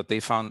 but they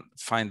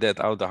find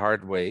that out the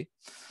hard way.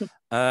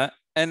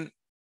 And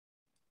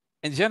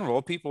in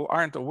general, people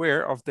aren't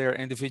aware of their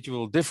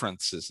individual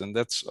differences, and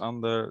that's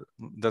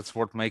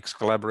what makes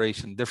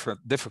collaboration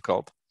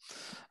difficult.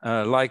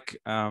 Like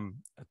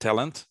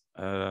talent,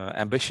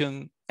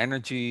 ambition,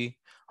 energy,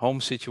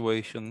 home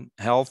situation,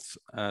 health.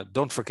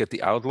 Don't forget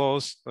the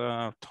outlaws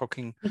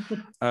talking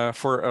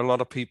for a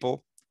lot of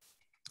people.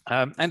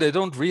 And they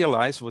don't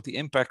realize what the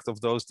impact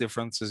of those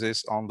differences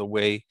is on the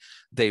way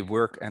they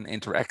work and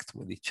interact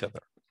with each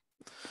other.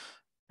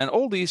 And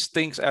all these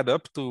things add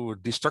up to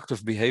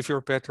destructive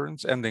behavior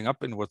patterns, ending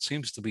up in what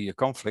seems to be a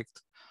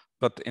conflict,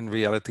 but in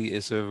reality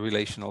is a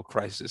relational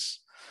crisis,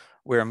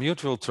 where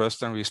mutual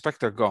trust and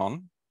respect are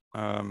gone,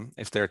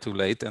 if they're too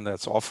late, and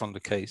that's often the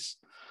case.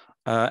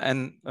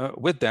 And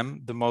with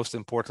them, the most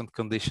important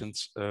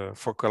conditions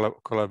for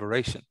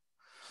collaboration.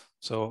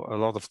 So a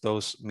lot of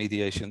those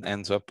mediation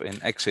ends up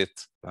in exit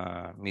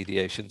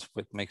mediations,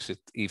 which makes it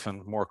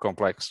even more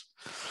complex.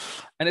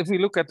 And if we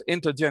look at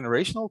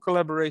intergenerational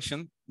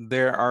collaboration,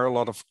 there are a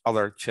lot of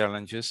other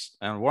challenges.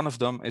 And one of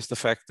them is the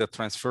fact that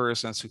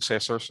transfers and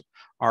successors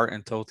are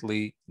in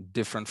totally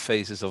different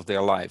phases of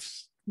their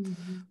lives.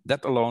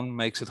 That alone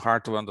makes it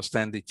hard to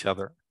understand each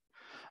other.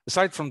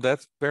 Aside from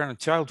that,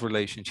 parent-child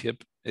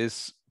relationship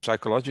is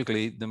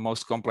psychologically the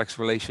most complex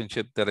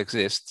relationship that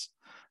exists,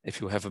 if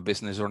you have a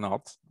business or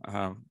not.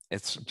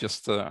 It's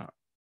just a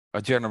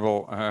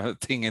general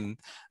thing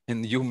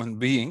in human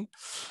being,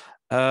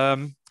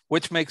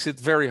 which makes it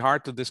very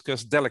hard to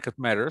discuss delicate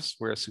matters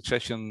where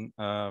succession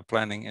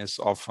planning is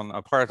often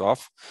a part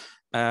of,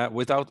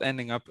 without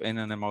ending up in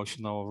an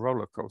emotional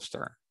roller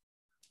coaster.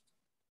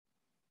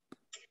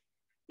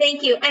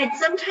 Thank you. And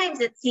sometimes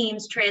it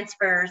seems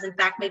transfers, in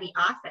fact, maybe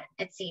often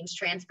it seems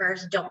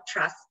transfers don't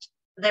trust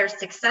their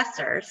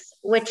successors,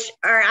 which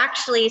are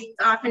actually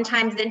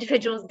oftentimes the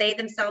individuals they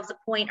themselves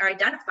appoint or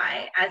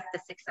identify as the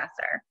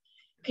successor.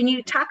 Can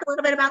you talk a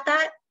little bit about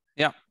that?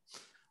 Yeah.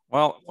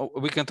 Well,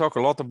 we can talk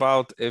a lot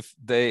about if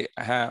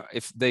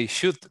they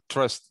should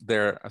trust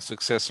their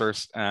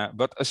successors,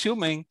 but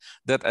assuming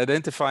that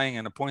identifying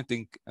and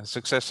appointing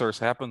successors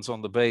happens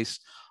on the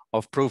base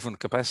of proven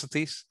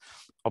capacities,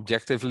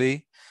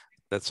 objectively,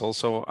 that's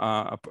also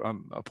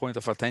a point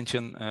of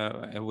attention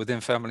within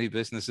family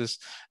businesses.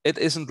 It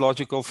isn't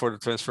logical for the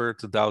transfer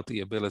to doubt the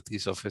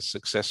abilities of his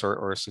successor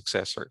or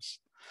successors.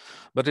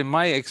 But in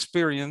my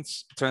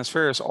experience,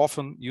 transfers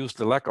often use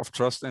the lack of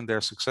trust in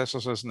their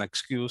successors as an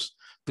excuse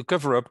to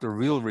cover up the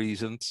real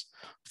reasons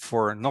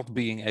for not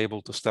being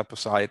able to step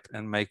aside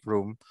and make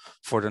room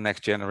for the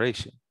next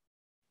generation.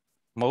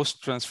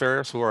 Most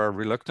transfers who are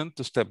reluctant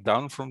to step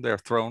down from their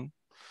throne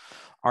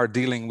are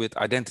dealing with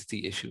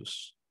identity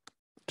issues.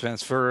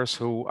 Transfers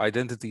whose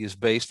identity is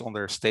based on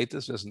their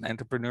status as an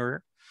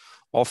entrepreneur,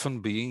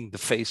 often being the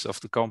face of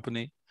the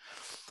company,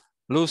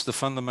 lose the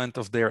fundament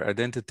of their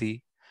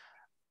identity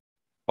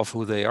of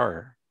who they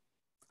are.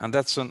 And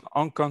that's an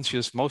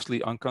unconscious,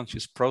 mostly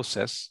unconscious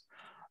process.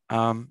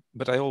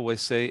 But I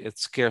always say it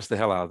scares the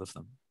hell out of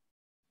them.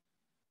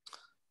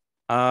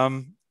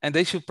 And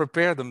they should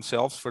prepare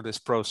themselves for this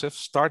process,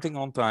 starting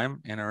on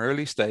time in an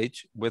early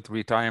stage with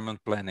retirement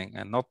planning,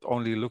 and not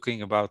only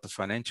looking about the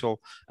financial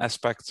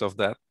aspects of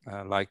that,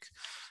 like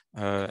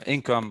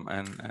income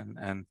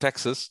and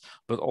taxes,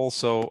 but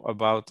also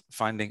about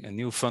finding a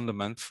new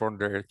fundament for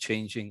their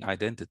changing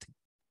identity.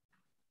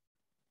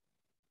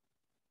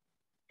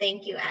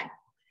 Thank you,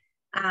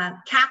 Ed.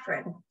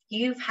 Catherine,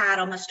 you've had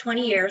almost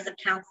 20 years of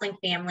counseling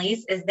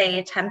families as they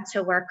attempt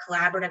to work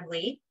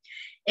collaboratively.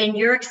 In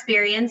your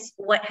experience,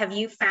 what have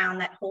you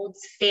found that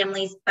holds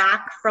families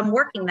back from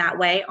working that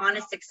way on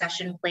a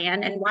succession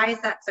plan, and why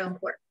is that so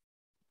important?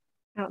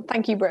 Oh,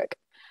 thank you, Brooke.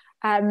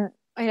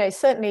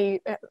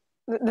 Certainly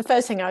the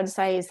first thing I would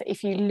say is that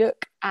if you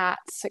look at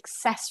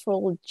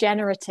successful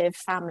generative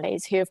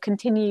families who have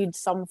continued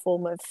some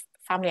form of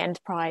family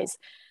enterprise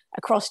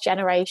across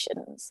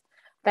generations,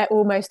 they're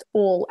almost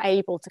all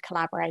able to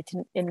collaborate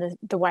in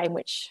the way in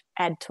which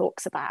Ed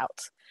talks about.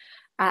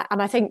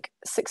 And I think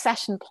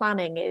succession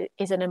planning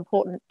is an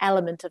important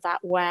element of that,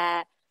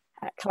 where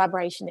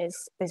collaboration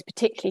is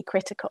particularly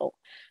critical.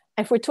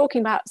 If we're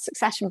talking about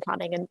succession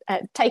planning,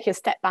 and take a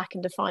step back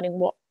in defining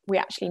what we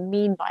actually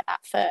mean by that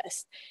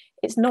first,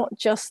 it's not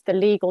just the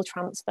legal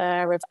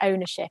transfer of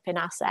ownership in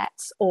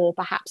assets, or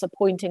perhaps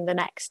appointing the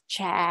next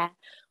chair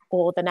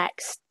or the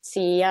next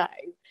CEO.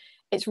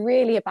 It's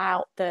really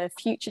about the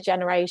future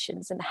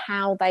generations and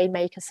how they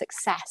make a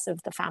success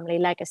of the family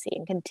legacy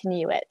and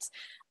continue it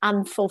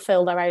and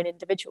fulfill their own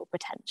individual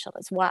potential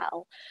as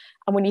well.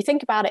 And when you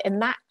think about it in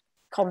that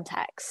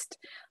context,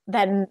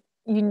 then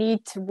you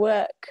need to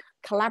work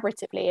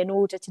collaboratively in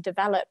order to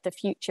develop the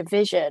future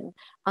vision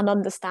and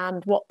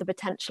understand what the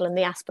potential and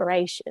the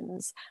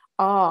aspirations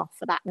are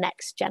for that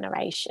next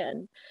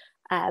generation.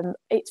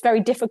 It's very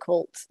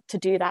difficult to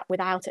do that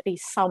without at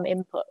least some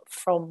input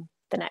from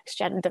the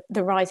next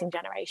the rising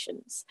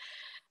generations.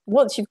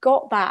 Once you've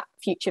got that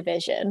future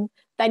vision,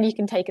 then you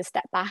can take a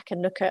step back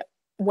and look at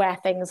where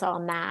things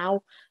are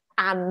now.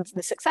 And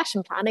the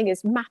succession planning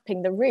is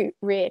mapping the route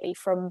really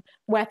from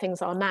where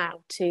things are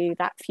now to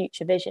that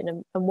future vision,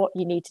 and what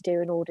you need to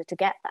do in order to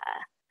get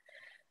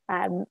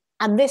there.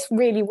 And this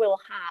really will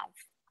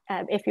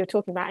have, if you're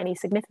talking about any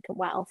significant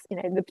wealth,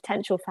 the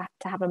potential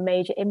to have a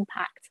major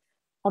impact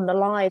on the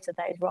lives of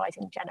those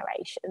rising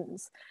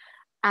generations.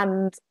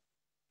 And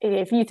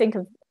if you think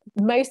of,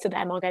 most of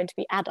them are going to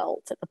be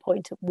adults at the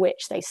point at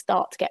which they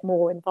start to get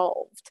more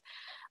involved.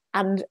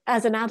 And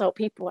as an adult,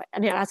 people,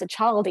 and as a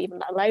child, even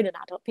let alone an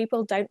adult,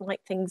 people don't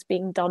like things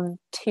being done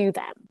to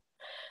them.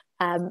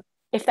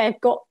 If they've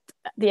got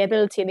the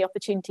ability and the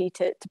opportunity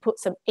to put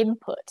some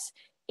input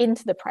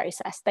into the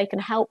process, they can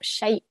help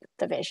shape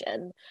the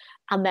vision.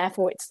 And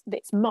therefore,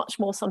 it's much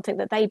more something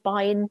that they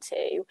buy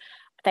into,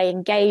 they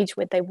engage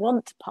with, they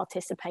want to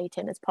participate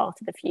in as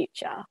part of the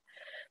future.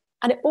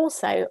 And it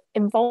also,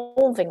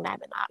 involving them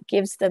in that,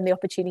 gives them the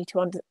opportunity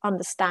to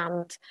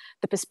understand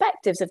the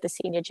perspectives of the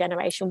senior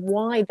generation,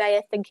 why they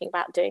are thinking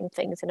about doing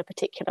things in a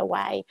particular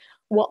way,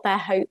 what their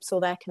hopes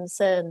or their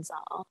concerns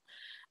are.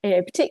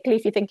 Particularly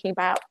if you're thinking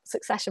about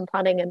succession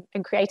planning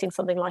and creating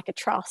something like a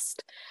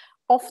trust,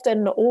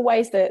 often, not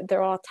always,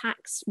 there are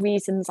tax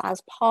reasons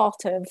as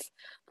part of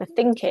the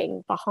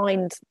thinking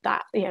behind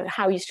that,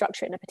 how you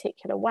structure it in a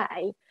particular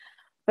way.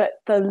 But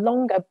the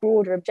longer,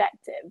 broader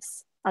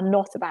objectives are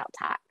not about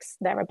tax.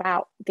 They're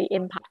about the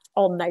impact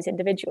on those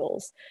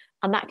individuals.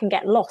 And that can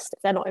get lost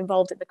if they're not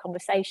involved in the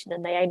conversation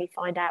and they only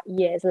find out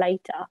years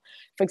later,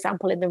 for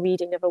example, in the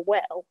reading of a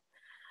will.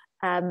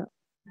 And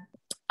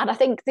I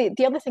think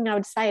the other thing I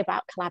would say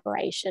about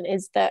collaboration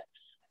is that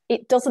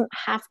it doesn't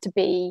have to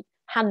be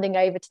handing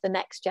over to the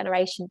next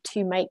generation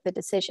to make the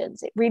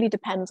decisions. It really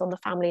depends on the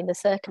family and the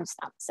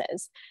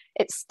circumstances.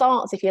 It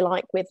starts, if you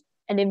like, with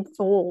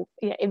informing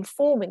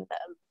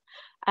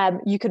them.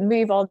 You can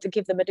move on to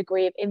give them a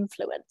degree of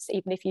influence,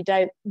 even if you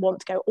don't want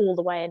to go all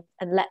the way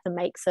and let them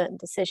make certain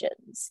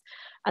decisions.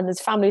 And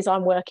there's families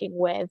I'm working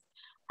with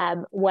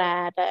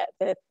where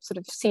the sort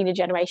of senior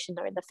generation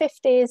are in the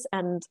 50s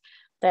and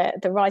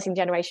the rising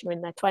generation are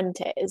in their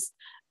 20s.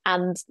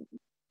 And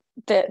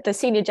the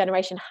senior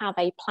generation have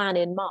a plan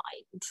in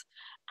mind,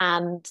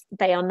 and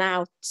they are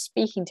now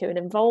speaking to and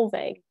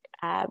involving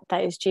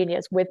those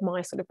juniors with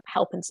my sort of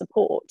help and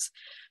support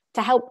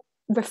to help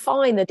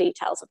refine the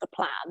details of the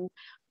plan.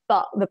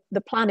 But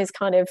the plan is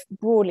kind of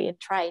broadly in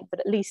train, but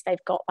at least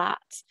they've got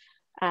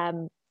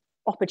that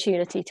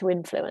opportunity to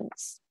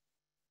influence.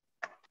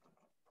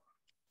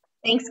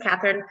 Thanks,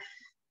 Catherine.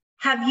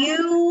 Have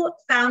you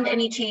found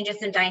any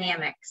changes in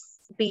dynamics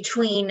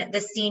between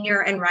the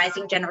senior and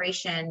rising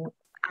generation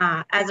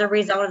as a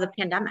result of the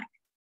pandemic?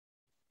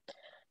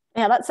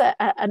 Yeah, that's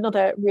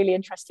another really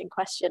interesting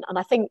question. And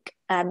I think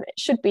it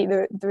should be,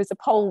 there is a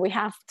poll we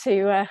have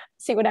to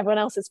see what everyone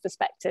else's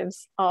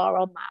perspectives are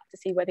on that, to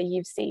see whether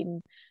you've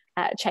seen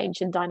a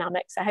change in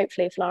dynamics. So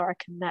hopefully if Laura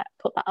can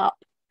put that up.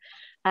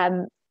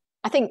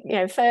 I think,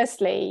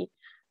 firstly,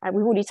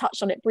 we've already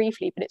touched on it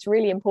briefly, but it's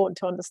really important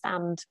to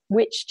understand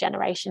which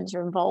generations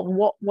are involved,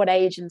 what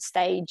age and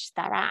stage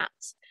they're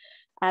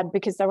at,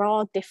 because there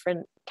are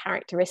different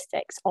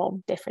characteristics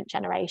of different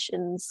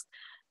generations.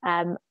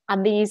 And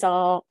these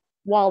are,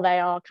 while they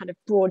are kind of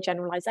broad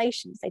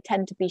generalizations, they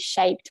tend to be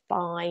shaped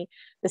by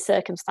the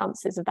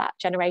circumstances of that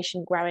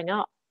generation growing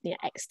up,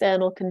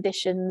 external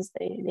conditions,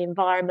 the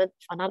environment,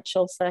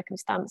 financial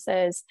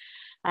circumstances,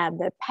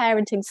 the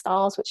parenting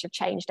styles, which have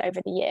changed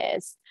over the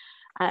years.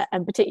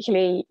 And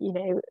particularly,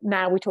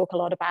 now we talk a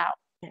lot about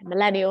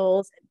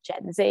millennials and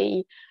Gen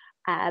Z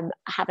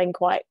having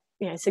quite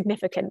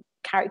significant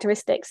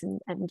characteristics,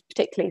 and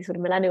particularly sort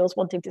of millennials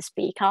wanting to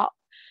speak up.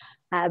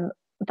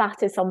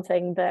 That is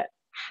something that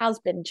has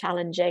been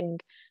challenging,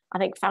 I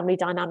think, family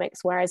dynamics,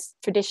 whereas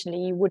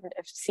traditionally you wouldn't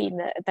have seen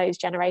those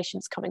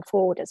generations coming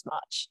forward as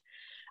much.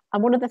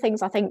 And one of the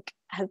things I think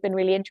has been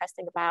really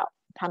interesting about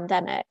the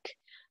pandemic,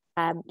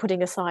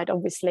 putting aside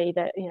obviously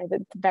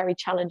the very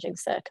challenging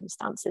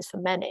circumstances for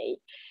many,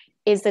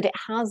 is that it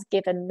has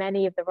given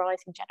many of the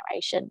rising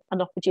generation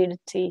an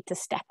opportunity to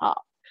step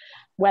up,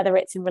 whether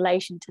it's in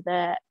relation to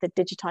the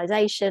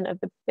digitization of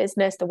the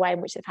business, the way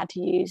in which they've had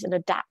to use and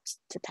adapt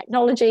to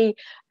technology,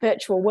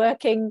 virtual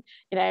working,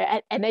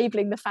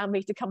 enabling the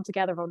family to come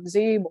together on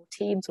Zoom or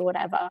Teams or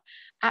whatever.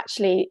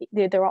 Actually,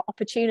 there are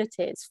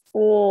opportunities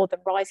for the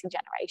rising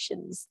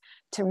generations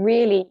to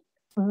really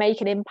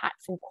make an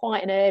impact from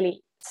quite an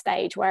early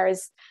stage,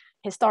 whereas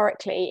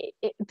historically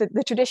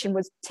the tradition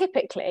was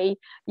typically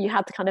you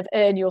had to kind of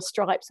earn your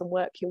stripes and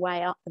work your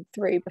way up and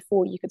through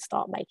before you could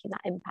start making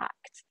that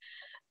impact.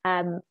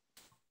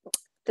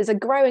 There's a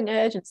growing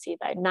urgency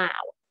though now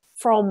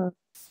from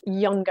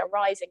younger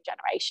rising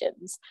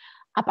generations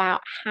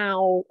about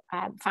how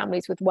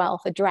families with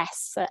wealth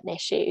address certain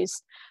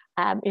issues.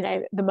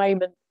 The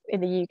moment in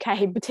the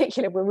UK in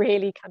particular, we're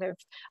really kind of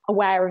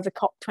aware of the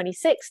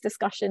COP26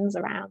 discussions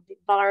around the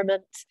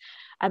environment,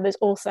 and there's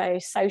also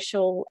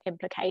social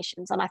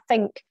implications. And I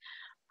think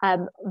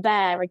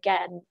there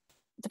again,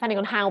 depending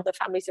on how the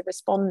families have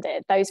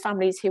responded, those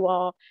families who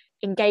are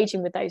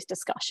engaging with those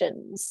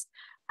discussions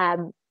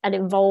and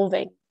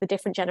involving the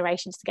different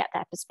generations to get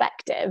their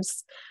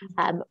perspectives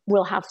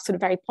will have sort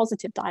of very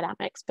positive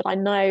dynamics. But I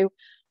know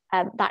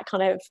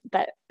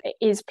that it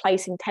is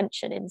placing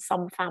tension in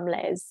some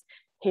families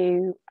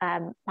who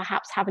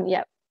perhaps haven't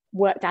yet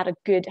worked out a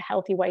good,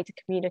 healthy way to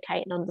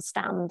communicate and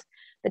understand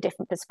the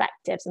different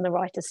perspectives and the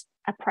right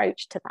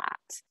approach to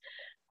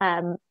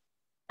that.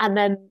 And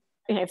then,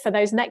 for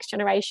those next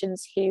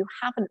generations who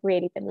haven't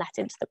really been let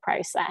into the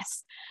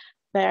process,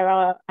 there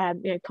are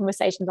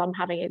conversations I'm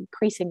having,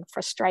 increasing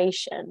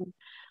frustration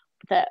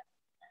that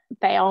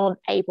they aren't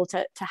able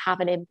to have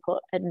an input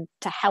and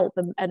to help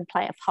and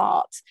play a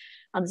part.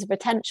 And there's a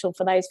potential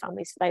for those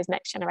families, for those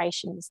next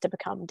generations, to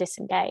become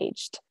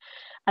disengaged.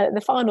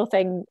 The final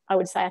thing I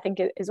would say, I think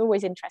is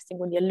always interesting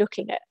when you're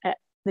looking at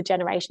the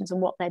generations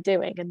and what they're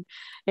doing. And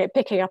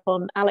picking up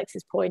on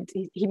Alex's point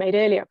he made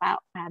earlier about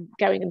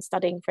going and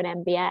studying for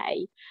an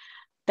MBA,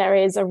 there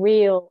is a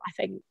real, I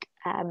think,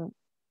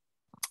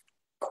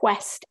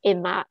 quest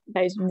in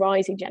those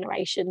rising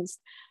generations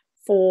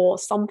for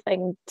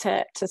something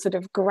to sort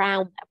of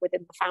ground them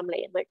within the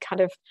family and the kind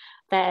of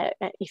their,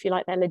 if you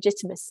like, their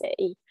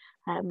legitimacy.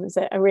 There's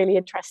a really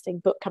interesting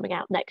book coming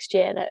out next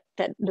year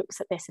that looks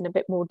at this in a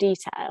bit more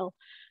detail.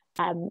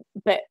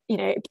 But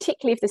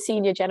particularly if the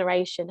senior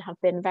generation have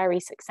been very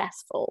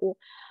successful,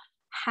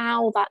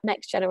 how that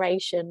next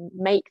generation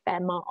make their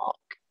mark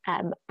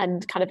and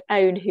kind of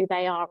own who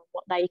they are and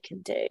what they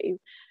can do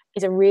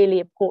is a really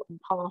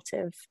important part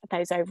of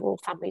those overall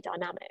family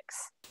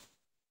dynamics.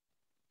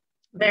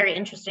 Very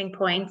interesting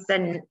points,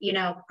 and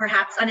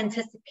perhaps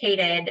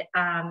unanticipated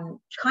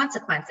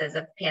consequences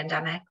of the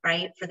pandemic,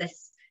 right? For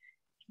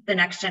the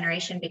next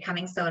generation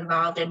becoming so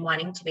involved in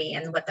wanting to be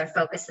and what their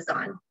focus is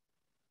on.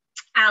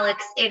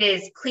 Alex, it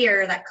is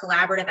clear that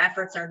collaborative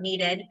efforts are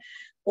needed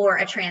or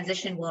a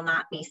transition will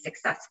not be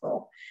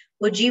successful.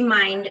 Would you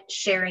mind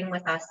sharing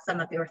with us some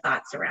of your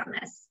thoughts around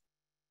this?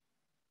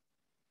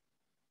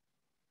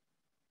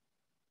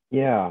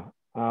 Yeah,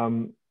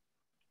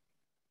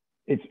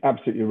 it's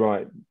absolutely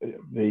right.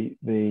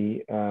 Let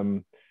me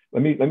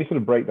sort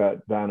of break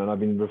that down. And I've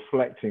been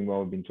reflecting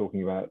while we've been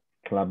talking about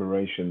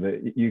collaboration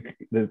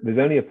that there's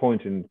only a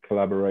point in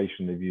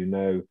collaboration if you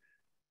know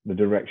the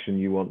direction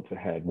you want to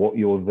head, what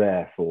you're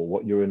there for,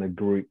 what you're in a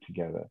group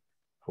together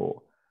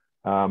for.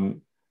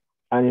 And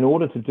in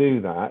order to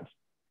do that,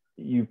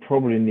 you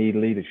probably need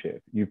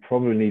leadership. You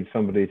probably need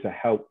somebody to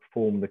help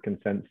form the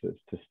consensus,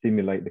 to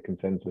stimulate the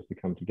consensus to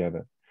come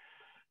together.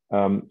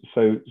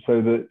 So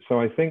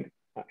I think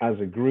as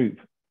a group,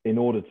 in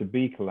order to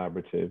be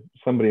collaborative,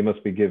 somebody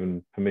must be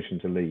given permission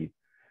to lead.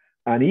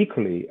 And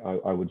equally,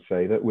 I would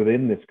say that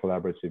within this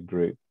collaborative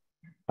group,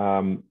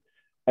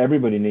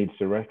 everybody needs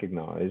to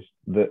recognize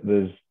that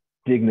there's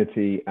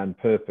dignity and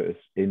purpose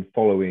in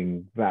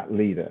following that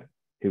leader,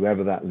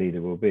 whoever that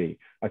leader will be.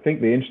 I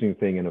think the interesting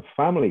thing in a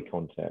family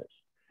context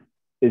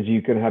is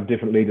you can have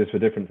different leaders for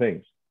different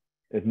things.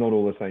 It's not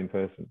all the same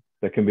person.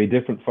 There can be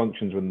different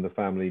functions within the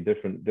family,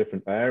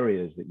 different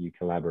areas that you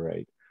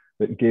collaborate,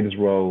 that gives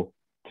role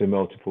to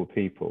multiple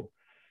people.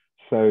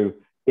 So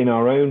in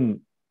our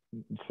own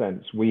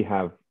sense, we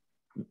have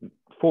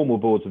formal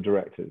boards of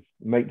directors,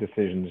 make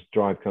decisions,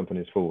 drive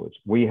companies forwards.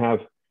 We have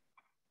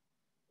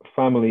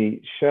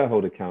family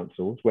shareholder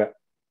councils where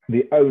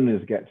the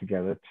owners get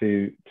together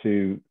to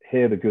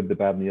hear the good, the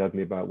bad, and the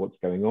ugly about what's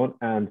going on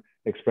and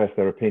express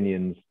their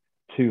opinions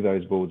to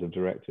those boards of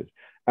directors.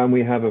 And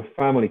we have a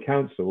family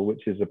council,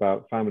 which is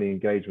about family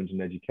engagement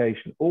and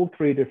education. All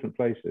three different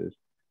places,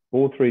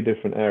 all three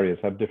different areas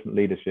have different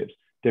leaderships,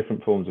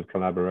 different forms of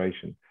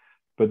collaboration,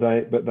 but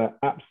they're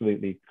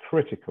absolutely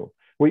critical.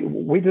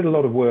 We did a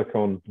lot of work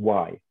on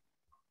why,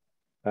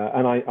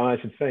 and I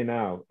should say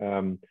now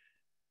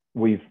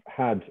we've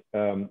had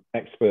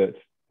expert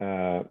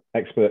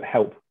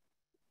help,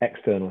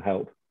 external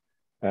help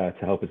to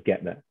help us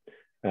get there.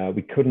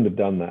 We couldn't have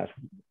done that.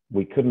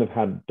 We couldn't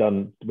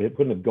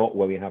have got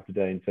where we have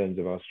today in terms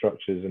of our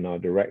structures and our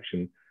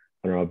direction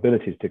and our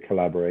abilities to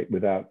collaborate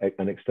without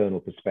an external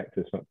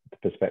perspective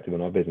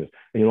on our business.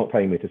 And you're not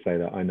paying me to say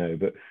that, I know,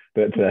 but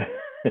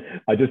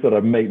I just thought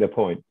I'd make the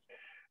point.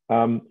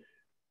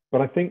 But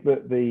I think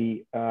that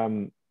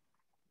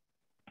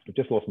I've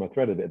just lost my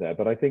thread a bit there,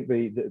 but I think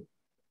the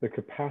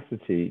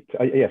capacity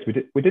to, yes,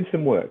 we did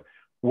some work.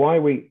 Why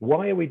are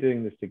we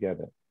doing this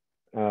together?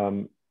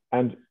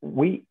 And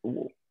we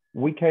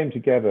came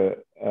together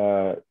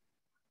in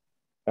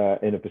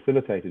a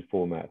facilitated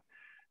format,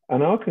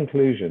 and our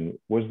conclusion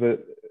was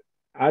that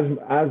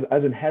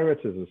as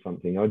inheritors of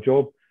something, our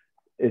job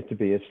is to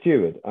be a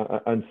steward,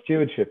 and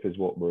stewardship is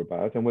what we're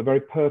about, and we're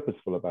very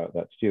purposeful about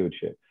that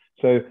stewardship.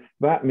 So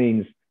that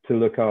means to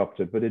look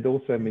after, but it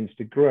also means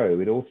to grow.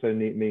 It also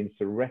means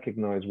to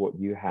recognize what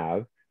you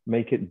have,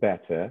 make it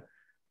better,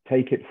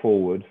 take it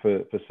forward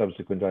for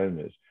subsequent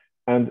owners.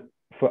 And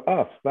for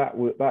us, that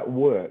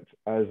worked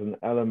as an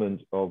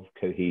element of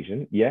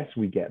cohesion. Yes,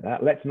 we get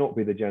that. Let's not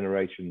be the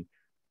generation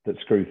that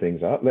screw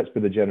things up. Let's be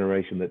the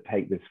generation that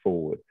take this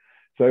forward.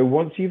 So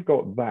once you've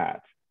got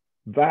that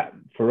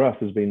for us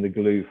has been the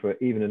glue for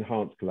even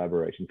enhanced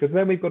collaboration, because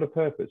then we've got a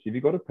purpose. If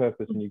you've got a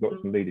purpose and you've got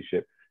some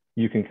leadership,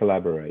 you can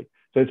collaborate.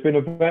 So it's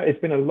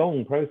been a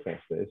long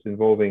process, this,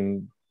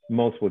 involving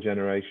multiple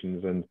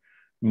generations and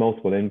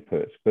multiple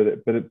inputs,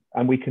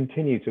 and we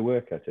continue to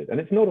work at it. And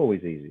it's not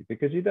always easy,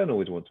 because you don't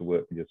always want to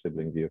work with your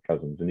siblings or your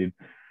cousins,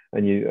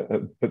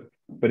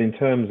 but in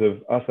terms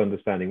of us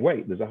understanding,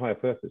 wait, there's a higher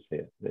purpose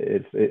here.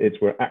 It's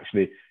where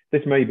actually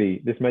this may be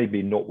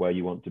not where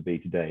you want to be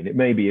today, and it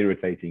may be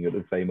irritating that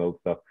the same old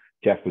stuff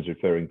Jeff was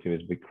referring to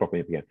is cropping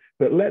up again.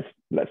 But let's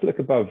look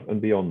above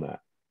and beyond that.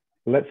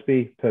 Let's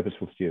be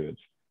purposeful stewards,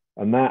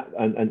 and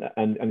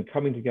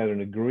coming together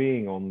and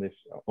agreeing on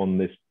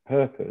this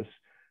purpose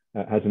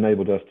has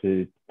enabled us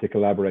to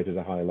collaborate at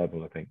a higher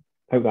level, I think.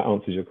 Hope that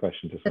answers your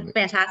question to some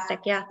extent.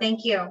 Fantastic. Yeah,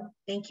 thank you.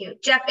 Thank you.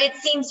 Jeff, it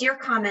seems your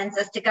comments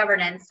as to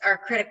governance are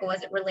critical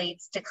as it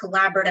relates to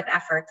collaborative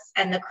efforts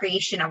and the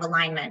creation of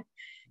alignment.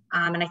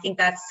 And I think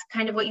that's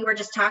kind of what you were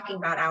just talking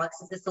about, Alex,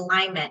 is this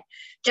alignment.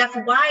 Jeff,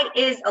 why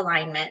is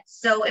alignment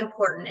so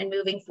important in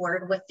moving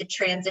forward with the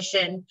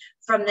transition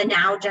from the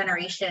now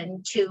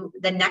generation to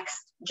the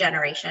next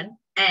generation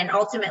and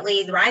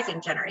ultimately the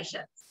rising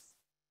generations?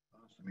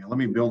 I mean, let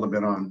me build a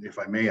bit on, if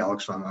I may,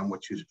 Alex, on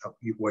what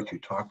you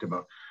talked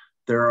about.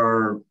 There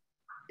are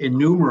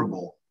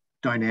innumerable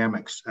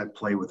dynamics at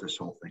play with this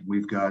whole thing.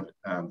 We've got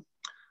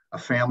a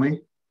family,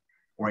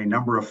 or a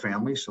number of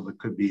families. So there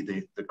could be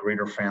the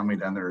greater family.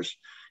 Then there's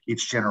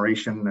each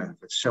generation,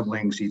 if it's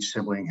siblings, each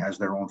sibling has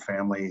their own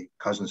family,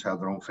 cousins have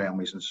their own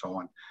families, and so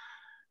on.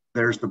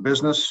 There's the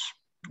business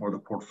or the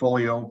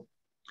portfolio.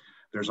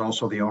 There's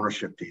also the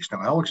ownership piece.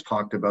 Now, Alex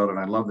talked about, and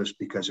I love this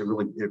because it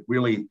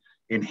really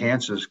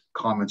enhances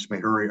comments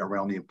made earlier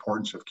around the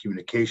importance of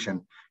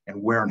communication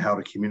and where and how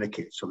to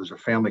communicate. So there's a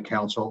family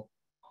council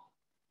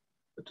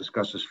that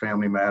discusses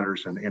family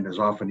matters and is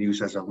often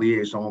used as a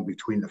liaison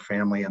between the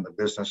family and the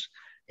business,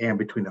 and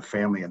between the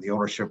family and the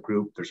ownership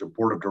group. There's a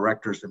board of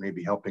directors that may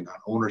be helping on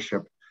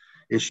ownership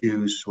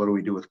issues. What do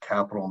we do with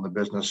capital in the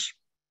business?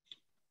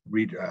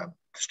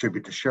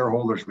 Distribute to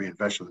shareholders,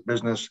 reinvest in the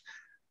business,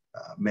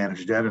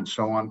 manage debt, and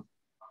so on.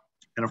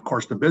 And of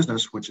course, the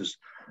business, which is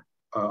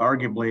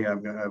arguably,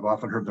 I've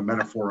often heard the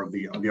metaphor of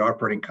the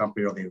operating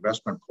company or the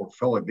investment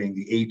portfolio being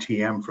the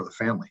ATM for the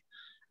family.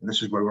 And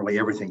this is where really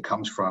everything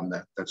comes from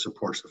that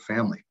supports the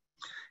family.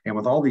 And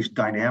with all these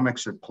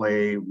dynamics at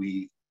play,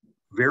 we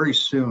very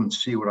soon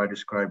see what I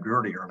described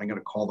earlier, and I'm going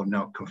to call them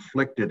now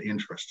conflicted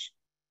interests.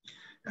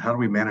 How do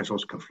we manage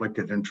those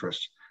conflicted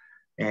interests?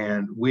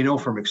 And we know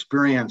from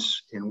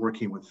experience in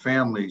working with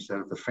families that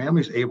if the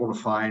family is able to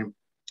find,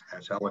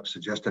 as Alex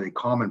suggested, a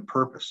common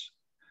purpose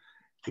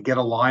to get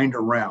aligned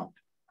around,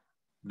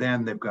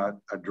 then they've got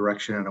a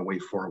direction and a way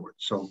forward.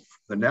 So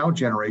the now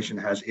generation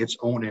has its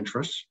own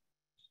interests.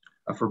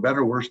 For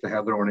better or worse, to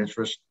have their own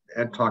interests.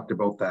 Ed talked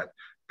about that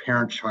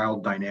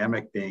parent-child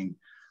dynamic being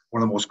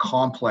one of the most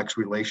complex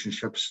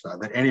relationships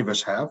that any of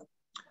us have.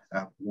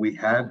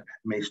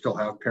 May still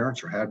have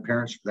parents or had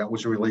parents. That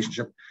was a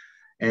relationship.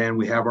 And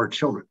we have our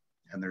children.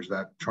 And there's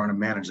that, trying to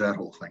manage that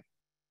whole thing.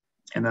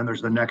 And then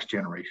there's the next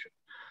generation.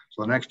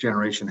 So the next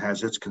generation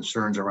has its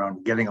concerns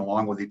around getting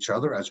along with each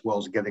other as well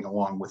as getting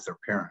along with their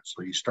parents.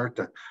 So you start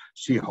to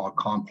see how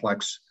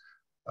complex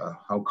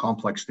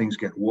things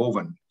get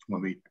woven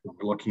when we're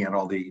looking at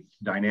all the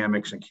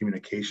dynamics and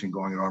communication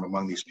going on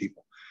among these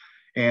people.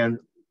 And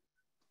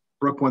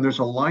Brooke, when there's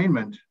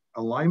alignment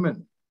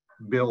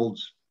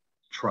builds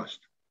trust.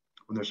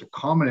 When there's a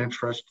common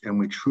interest and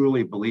we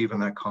truly believe in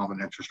that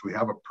common interest, we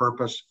have a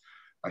purpose.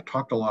 I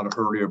talked a lot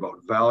earlier about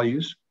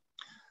values.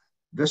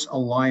 This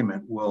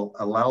alignment will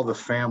allow the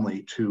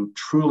family to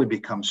truly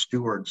become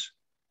stewards,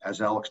 as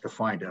Alex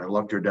defined it. I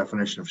loved your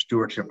definition of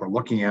stewardship. We're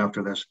looking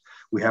after this.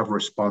 We have a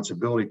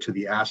responsibility to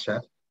the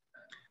asset,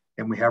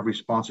 and we have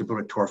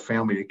responsibility to our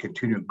family to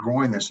continue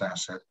growing this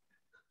asset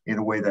in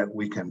a way that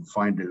we can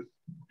find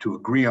to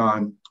agree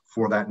on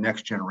for that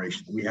next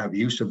generation. We have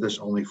use of this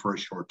only for a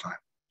short time.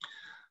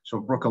 So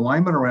Brooke,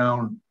 alignment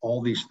around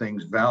all these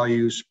things,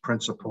 values,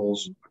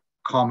 principles,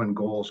 common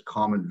goals,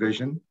 common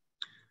vision,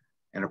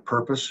 and a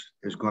purpose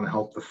is going to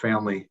help the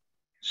family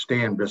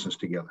stay in business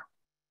together.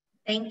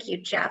 Thank you,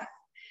 Jeff.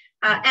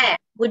 Ed,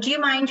 would you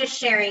mind just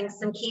sharing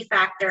some key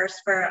factors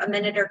for a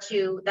minute or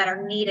two that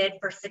are needed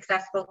for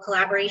successful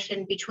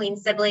collaboration between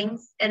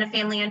siblings in a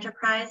family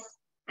enterprise?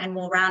 And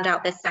we'll round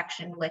out this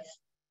section with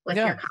your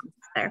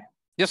comments there.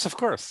 Yes, of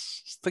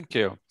course. Thank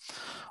you.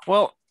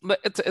 Well,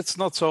 it's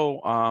not so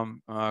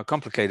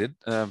complicated,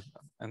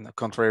 and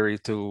contrary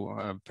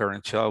to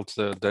parent-child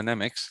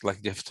dynamics, like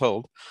you've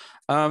told.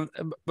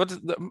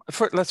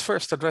 Let's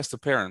first address the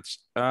parents.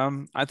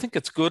 I think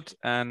it's good,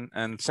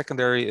 and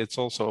secondary, it's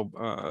also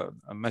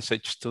a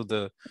message to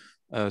the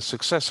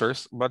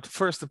successors. But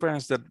first, the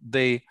parents,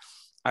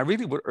 I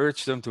really would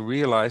urge them to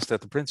realize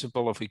that the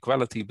principle of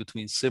equality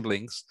between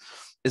siblings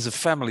is a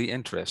family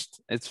interest.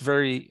 It's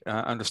very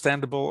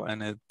understandable,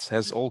 and it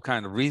has all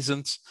kinds of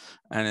reasons,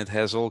 and it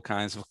has all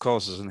kinds of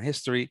causes and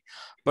history,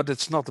 but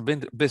it's not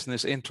a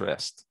business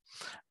interest.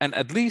 And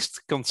at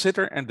least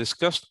consider and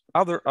discuss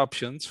other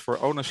options for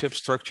ownership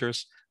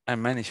structures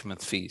and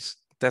management fees.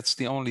 That's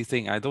the only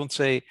thing. I don't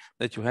say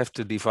that you have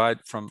to divide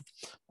from,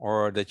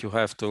 or that you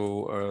have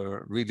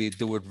to really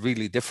do it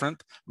really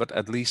different, but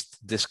at least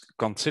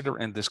consider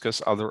and discuss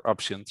other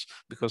options,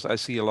 because I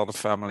see a lot of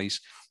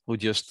families who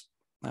just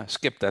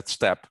skip that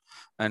step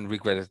and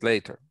regret it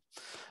later.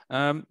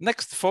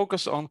 Next,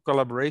 focus on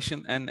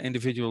collaboration and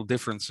individual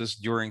differences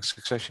during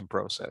succession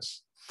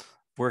process.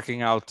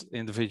 Working out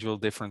individual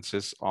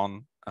differences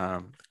on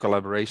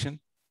collaboration.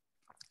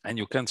 And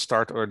you can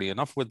start early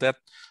enough with that.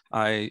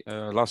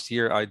 Last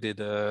year I did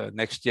a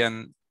next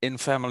gen in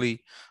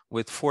family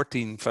with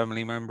 14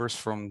 family members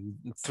from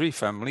 3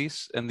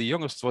 families, and the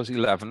youngest was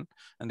 11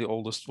 and the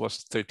oldest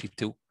was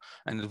 32.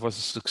 And it was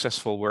a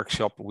successful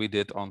workshop we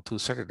did on 2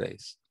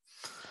 Saturdays.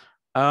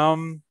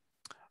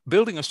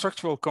 Building a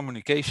structural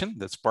communication,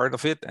 that's part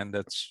of it, and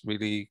that's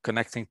really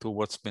connecting to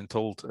what's been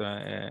told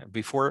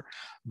before.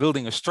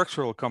 Building a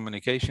structural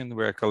communication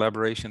where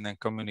collaboration and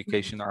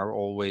communication are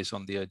always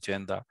on the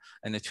agenda,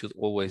 and it should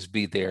always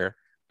be there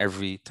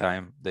every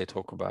time they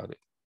talk about it.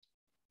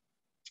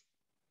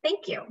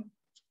 Thank you.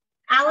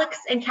 Alex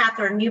and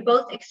Catherine, you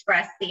both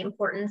expressed the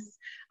importance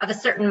of a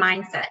certain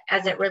mindset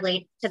as it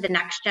relates to the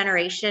next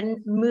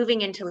generation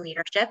moving into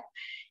leadership,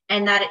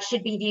 and that it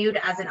should be viewed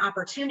as an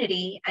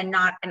opportunity and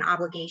not an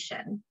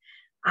obligation.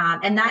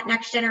 And that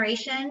next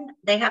generation,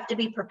 they have to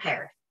be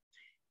prepared.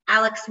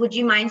 Alex, would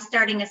you mind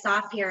starting us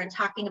off here and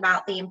talking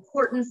about the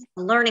importance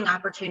of learning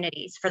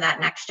opportunities for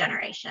that next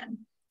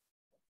generation?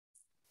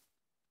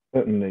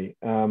 Certainly.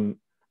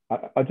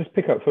 I'll just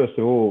pick up first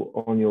of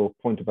all on your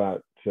point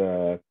about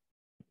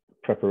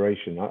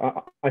preparation.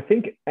 I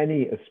think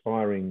any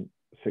aspiring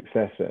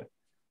successor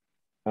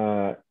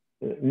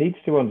needs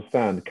to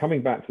understand,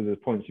 coming back to the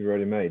points you've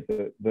already made,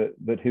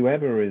 that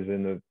whoever is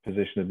in a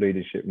position of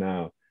leadership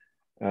now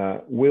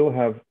will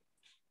have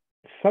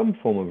some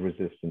form of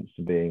resistance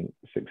to being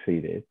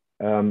succeeded,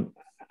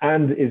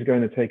 and is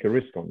going to take a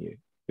risk on you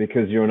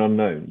because you're an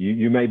unknown.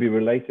 You may be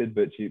related,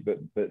 but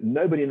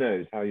nobody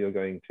knows how you're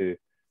going to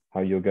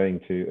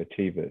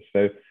achieve this.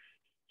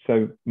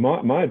 So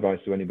my advice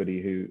to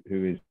anybody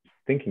who is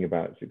thinking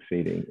about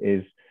succeeding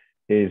is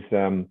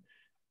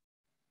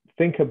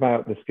think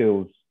about the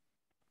skills,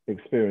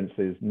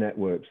 experiences,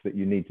 networks that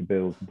you need to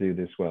build to do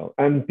this well.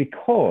 And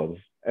because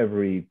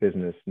every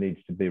business needs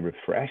to be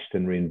refreshed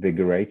and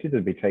reinvigorated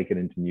and be taken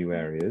into new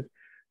areas,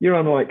 you're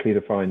unlikely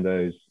to find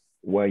those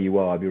where you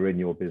are if you're in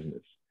your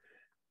business.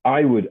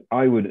 I would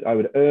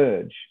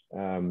urge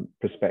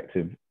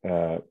prospective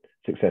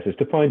successors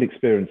to find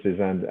experiences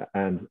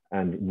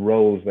and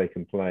roles they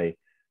can play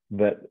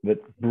that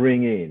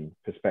bring in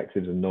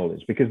perspectives and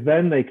knowledge, because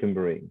then they can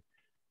bring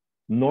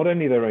not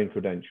only their own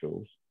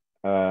credentials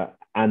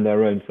and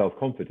their own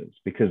self-confidence,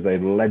 because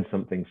they've led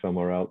something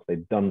somewhere else,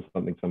 they've done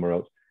something somewhere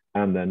else,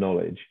 and their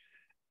knowledge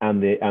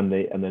and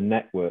the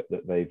network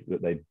that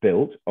they've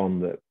built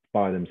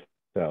by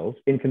themselves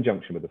in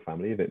conjunction with the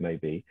family, if it may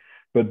be.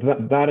 But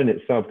that in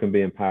itself can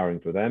be empowering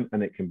for them,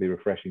 and it can be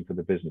refreshing for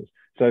the business.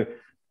 So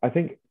I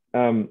think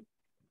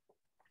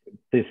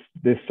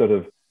this sort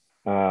of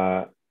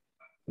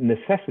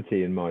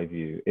necessity, in my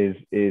view,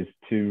 is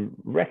to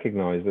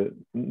recognize that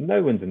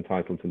no one's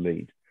entitled to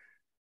lead.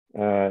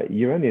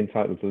 You're only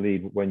entitled to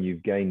lead when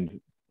you've gained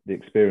the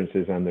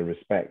experiences and the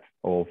respect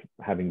of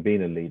having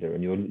been a leader,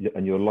 and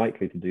you're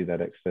likely to do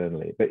that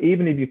externally. But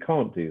even if you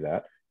can't do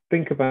that,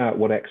 think about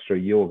what extra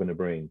you're going to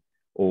bring,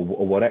 or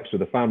what extra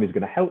the family is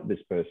going to help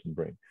this person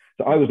bring.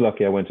 So I was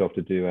lucky; I went off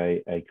to do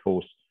a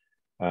course,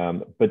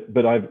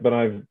 but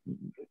I've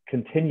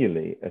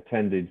continually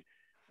attended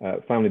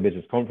family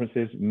business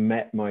conferences,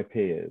 met my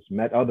peers,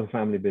 met other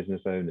family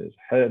business owners,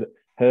 heard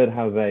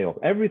how they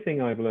operate.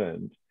 Everything I've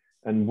learned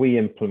and we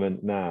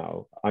implement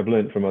now, I've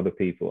learned from other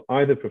people,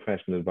 either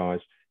professional advice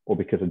or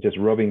because of just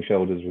rubbing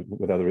shoulders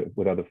with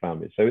other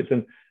families. So it's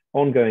an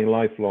ongoing,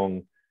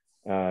 lifelong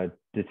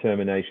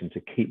determination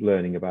to keep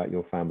learning about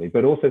your family,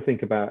 but also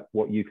think about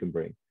what you can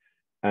bring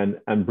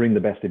and bring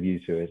the best of you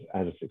to it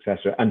as a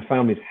successor, and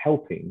families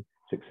helping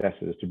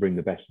successors to bring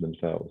the best of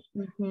themselves.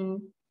 Mm-hmm.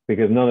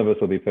 Because none of us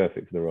will be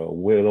perfect for the role.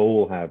 We'll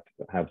all have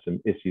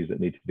some issues that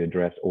need to be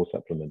addressed or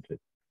supplemented.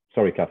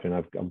 Sorry, Catherine,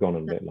 I've gone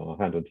on a bit long. I'll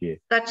hand on to you.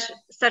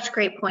 Such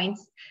great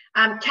points.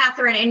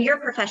 Catherine, in your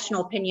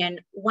professional opinion,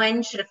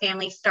 when should a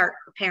family start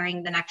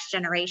preparing the next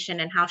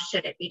generation, and how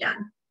should it be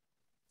done?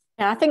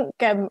 Yeah, I think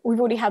we've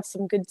already had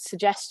some good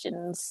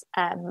suggestions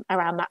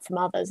around that from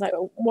others. Like,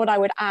 what I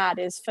would add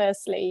is,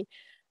 firstly,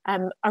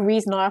 a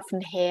reason I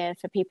often hear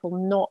for people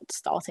not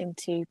starting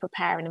to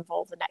prepare and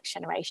involve the next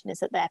generation is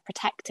that they're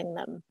protecting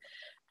them,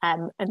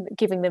 and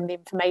giving them the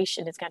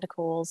information is going to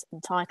cause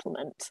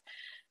entitlement.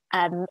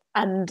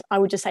 And I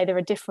would just say there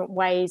are different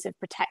ways of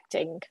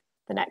protecting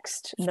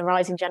the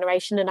rising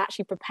generation, and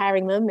actually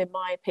preparing them, in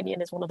my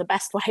opinion, is one of the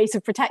best ways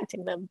of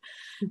protecting them,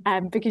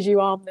 because you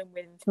arm them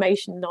with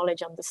information,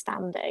 knowledge,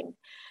 understanding,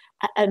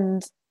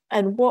 and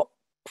what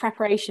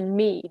preparation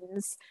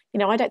means.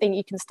 I don't think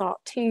you can start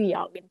too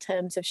young in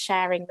terms of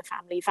sharing the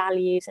family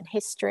values and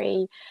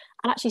history,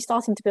 and actually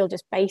starting to build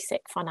just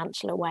basic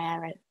financial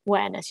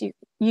awareness. You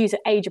use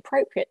age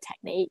appropriate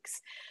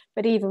techniques,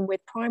 but even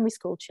with primary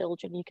school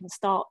children, you can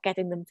start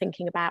getting them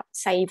thinking about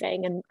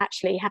saving, and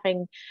actually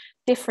having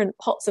different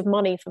pots of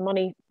money for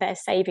money they're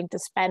saving to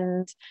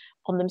spend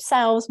on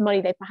themselves,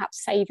 money they're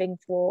perhaps saving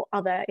for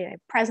other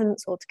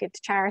presents or to give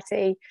to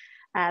charity.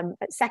 At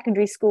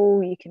secondary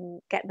school, you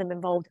can get them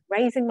involved in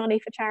raising money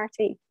for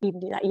charity, even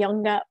do that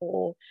younger,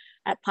 or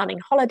planning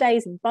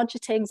holidays and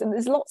budgeting. And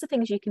there's lots of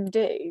things you can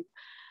do.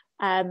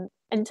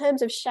 In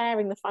terms of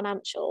sharing the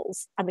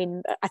financials, I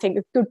mean, I think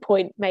a good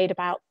point made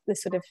about the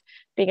sort of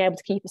being able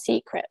to keep a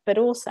secret, but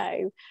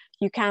also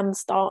you can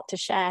start to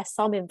share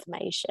some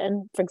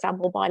information, for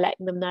example, by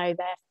letting them know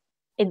they're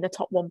in the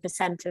top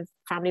 1% of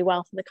family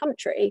wealth in the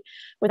country,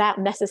 without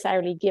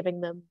necessarily giving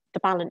them the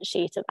balance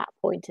sheet at that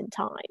point in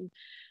time.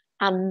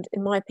 And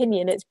in my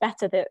opinion, it's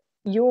better that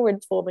you're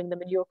informing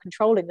them and you're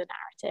controlling the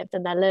narrative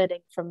than they're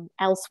learning from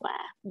elsewhere,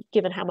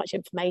 given how much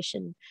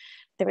information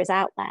there is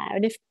out there.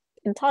 And if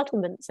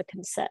entitlements are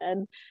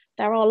concerned,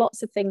 there are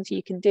lots of things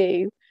you can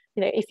do.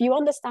 You know, if you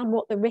understand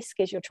what the risk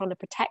is you're trying to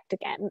protect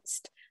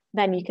against,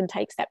 then you can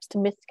take steps to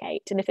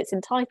mitigate. And if it's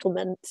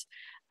entitlement,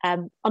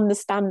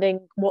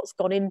 understanding what's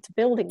gone into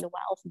building the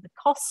wealth and the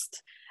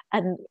cost,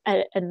 and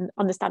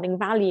understanding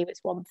value is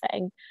one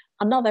thing.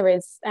 Another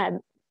is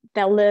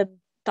they'll learn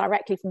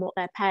directly from what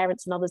their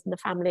parents and others in the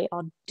family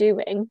are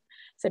doing.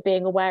 So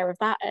being aware of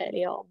that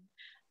early on.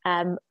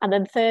 And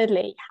then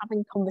thirdly,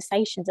 having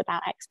conversations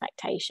about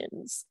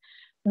expectations.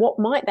 What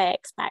might they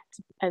expect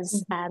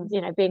as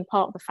you know, being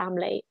part of the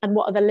family, and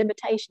what are the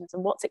limitations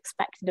and what's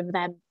expected of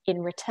them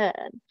in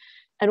return?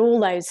 And all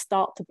those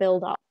start to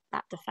build up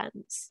that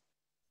defense.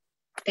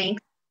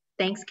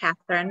 Thanks,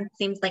 Catherine.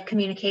 Seems like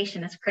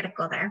communication is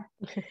critical there.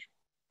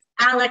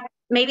 Alec,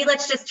 maybe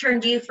let's just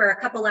turn to you for a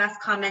couple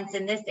last comments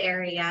in this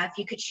area. If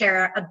you could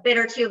share a bit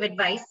or two of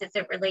advice as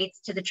it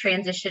relates to the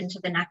transition to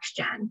the next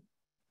gen.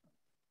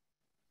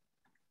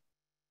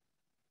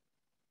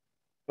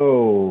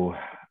 Oh,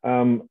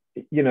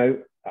 you know,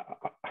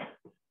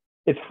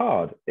 it's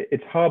hard.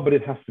 It's hard, but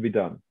it has to be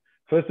done.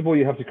 First of all,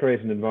 you have to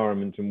create an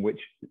environment in which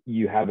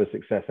you have a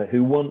successor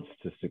who wants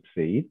to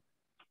succeed.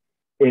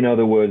 In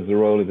other words, the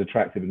role is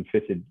attractive and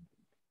fitted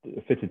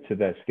to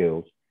their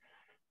skills.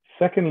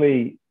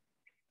 Secondly,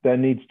 there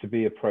needs to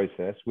be a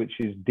process which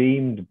is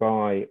deemed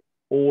by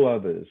all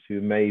others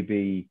who may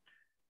be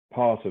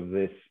part of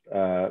this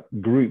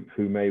group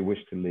who may wish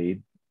to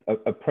lead,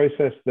 a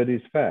process that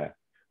is fair.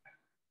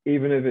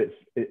 Even if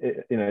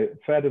it's, you know,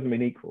 fair doesn't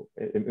mean equal.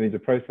 It means a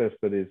process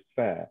that is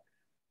fair.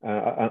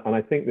 And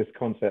I think this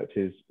concept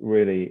is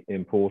really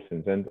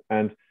important.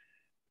 And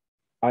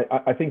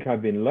I think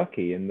I've been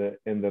lucky in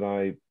that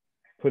I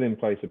put in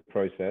place a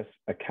process,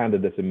 a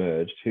candidate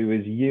emerged who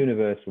is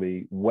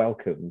universally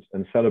welcomed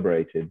and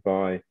celebrated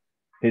by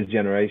his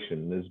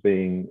generation as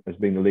being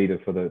the leader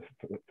for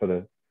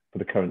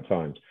the current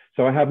times.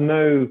 So I have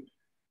no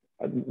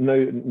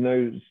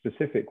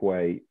specific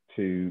way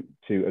to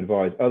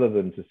advise other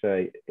than to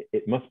say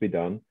it must be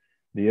done.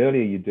 The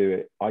earlier you do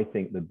it, I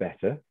think the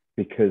better,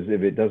 because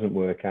if it doesn't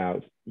work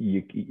out,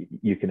 you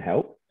can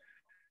help.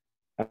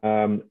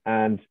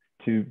 And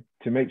to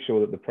make sure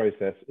that the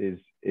process is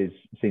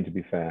seen to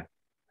be fair.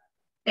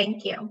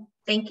 Thank you.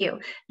 Thank you.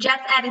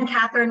 Jeff, Ed, and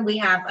Catherine, we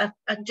have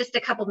just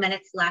a couple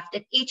minutes left.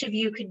 If each of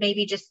you could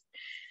maybe just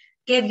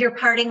give your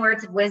parting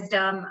words of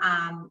wisdom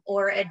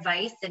or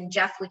advice. And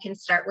Jeff, we can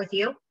start with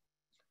you.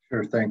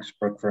 Sure. Thanks,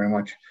 Brooke, very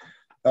much.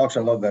 Alex,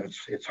 I love that.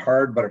 It's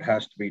hard, but it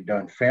has to be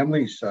done.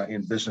 Families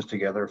in business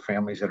together,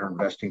 families that are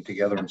investing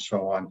together and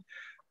so on,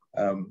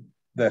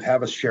 that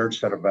have a shared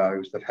set of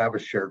values, that have a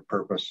shared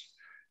purpose,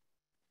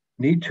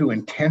 need to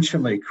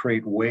intentionally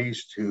create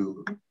ways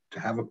to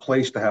have a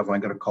place to have what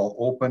I'm going to call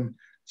open,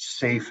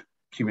 safe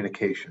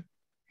communication.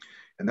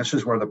 And this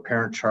is where the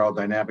parent-child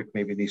dynamic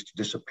maybe needs to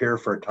disappear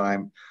for a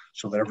time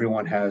so that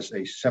everyone has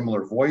a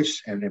similar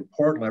voice, and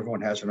importantly,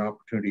 everyone has an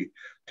opportunity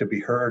to be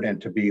heard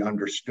and to be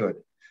understood.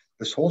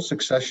 This whole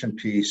succession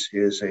piece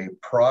is a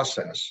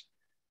process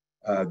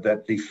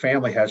that the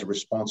family has a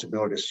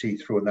responsibility to see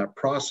through, and that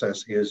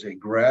process is a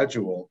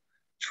gradual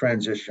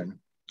transition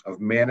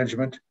of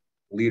management,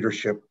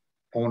 leadership,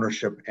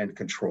 ownership, and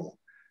control.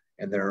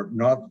 And they're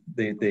not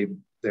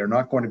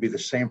going to be the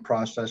same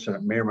process, and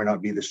it may or may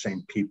not be the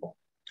same people.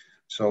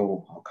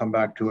 So I'll come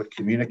back to it.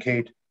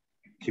 Communicate,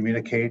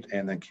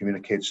 and then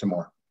communicate some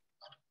more.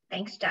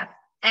 Thanks, Jeff.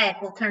 Ed,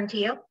 we'll turn to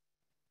you.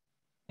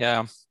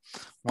 Yeah,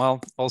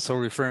 well, also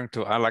referring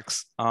to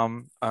Alex,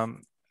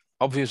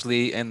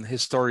 obviously in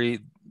his story,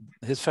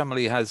 his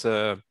family has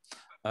a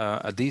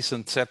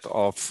decent set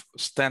of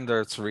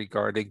standards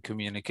regarding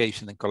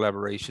communication and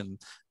collaboration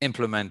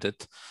implemented,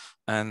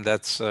 and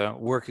that's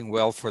working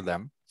well for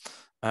them.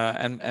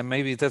 And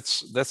maybe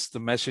that's the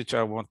message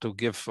I want to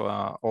give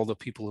all the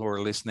people who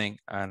are listening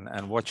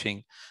and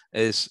watching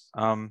is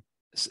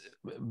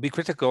be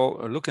critical,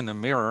 look in the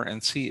mirror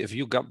and see if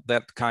you got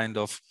that kind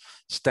of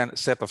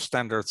set of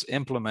standards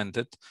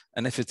implemented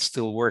and if it's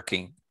still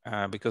working,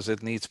 because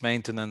it needs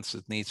maintenance,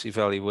 it needs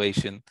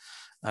evaluation.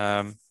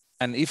 And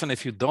even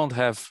if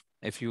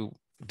you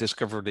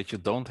discover that you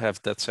don't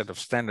have that set of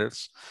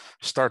standards,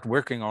 start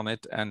working on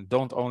it and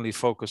don't only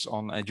focus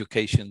on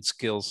education,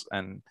 skills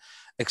and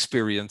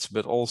experience,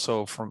 but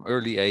also from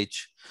early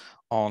age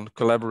on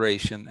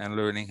collaboration and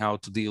learning how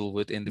to deal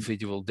with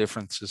individual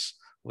differences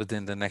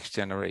within the next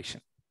generation.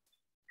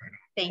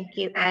 Thank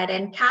you, Ed.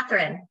 And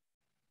Catherine?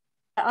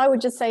 I would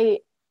just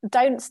say,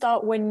 don't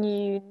start when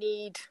you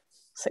need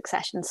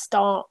succession,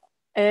 start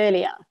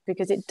earlier,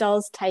 because it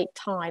does take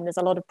time. There's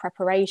a lot of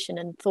preparation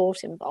and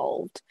thought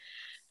involved.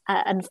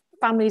 And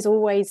families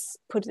always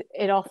put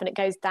it off and it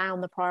goes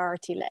down the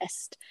priority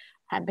list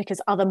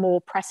because other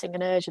more pressing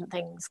and urgent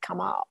things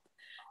come up.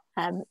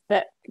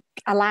 But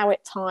allow it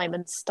time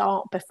and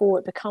start before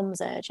it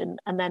becomes urgent,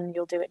 and then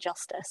you'll do it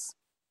justice.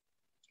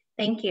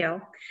 Thank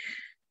you.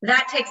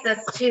 That takes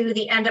us to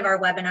the end of our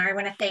webinar. I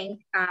want to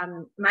thank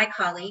my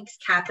colleagues,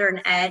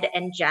 Catherine, Ed,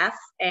 and Jeff,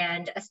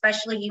 and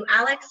especially you,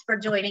 Alex, for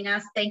joining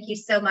us. Thank you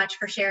so much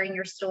for sharing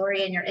your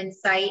story and your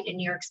insight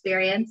and your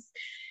experience.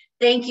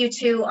 Thank you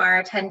to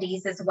our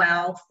attendees as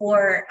well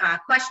for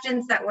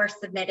questions that were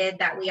submitted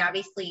that we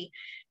obviously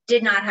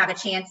did not have a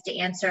chance to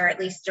answer, at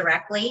least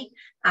directly.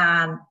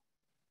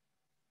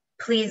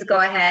 Please go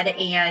ahead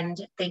and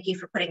thank you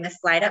for putting this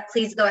slide up.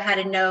 Please go ahead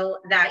and know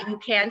that you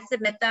can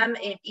submit them.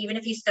 Even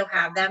if you still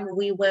have them,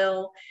 we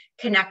will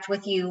connect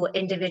with you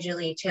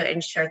individually to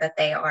ensure that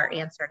they are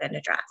answered and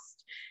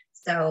addressed.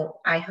 So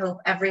I hope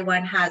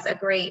everyone has a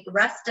great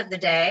rest of the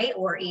day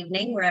or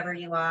evening, wherever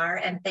you are.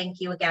 And thank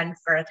you again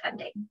for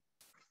attending.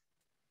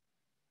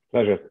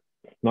 Pleasure.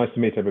 Nice to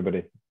meet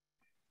everybody.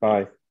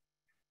 Bye.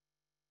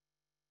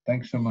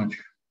 Thanks so much.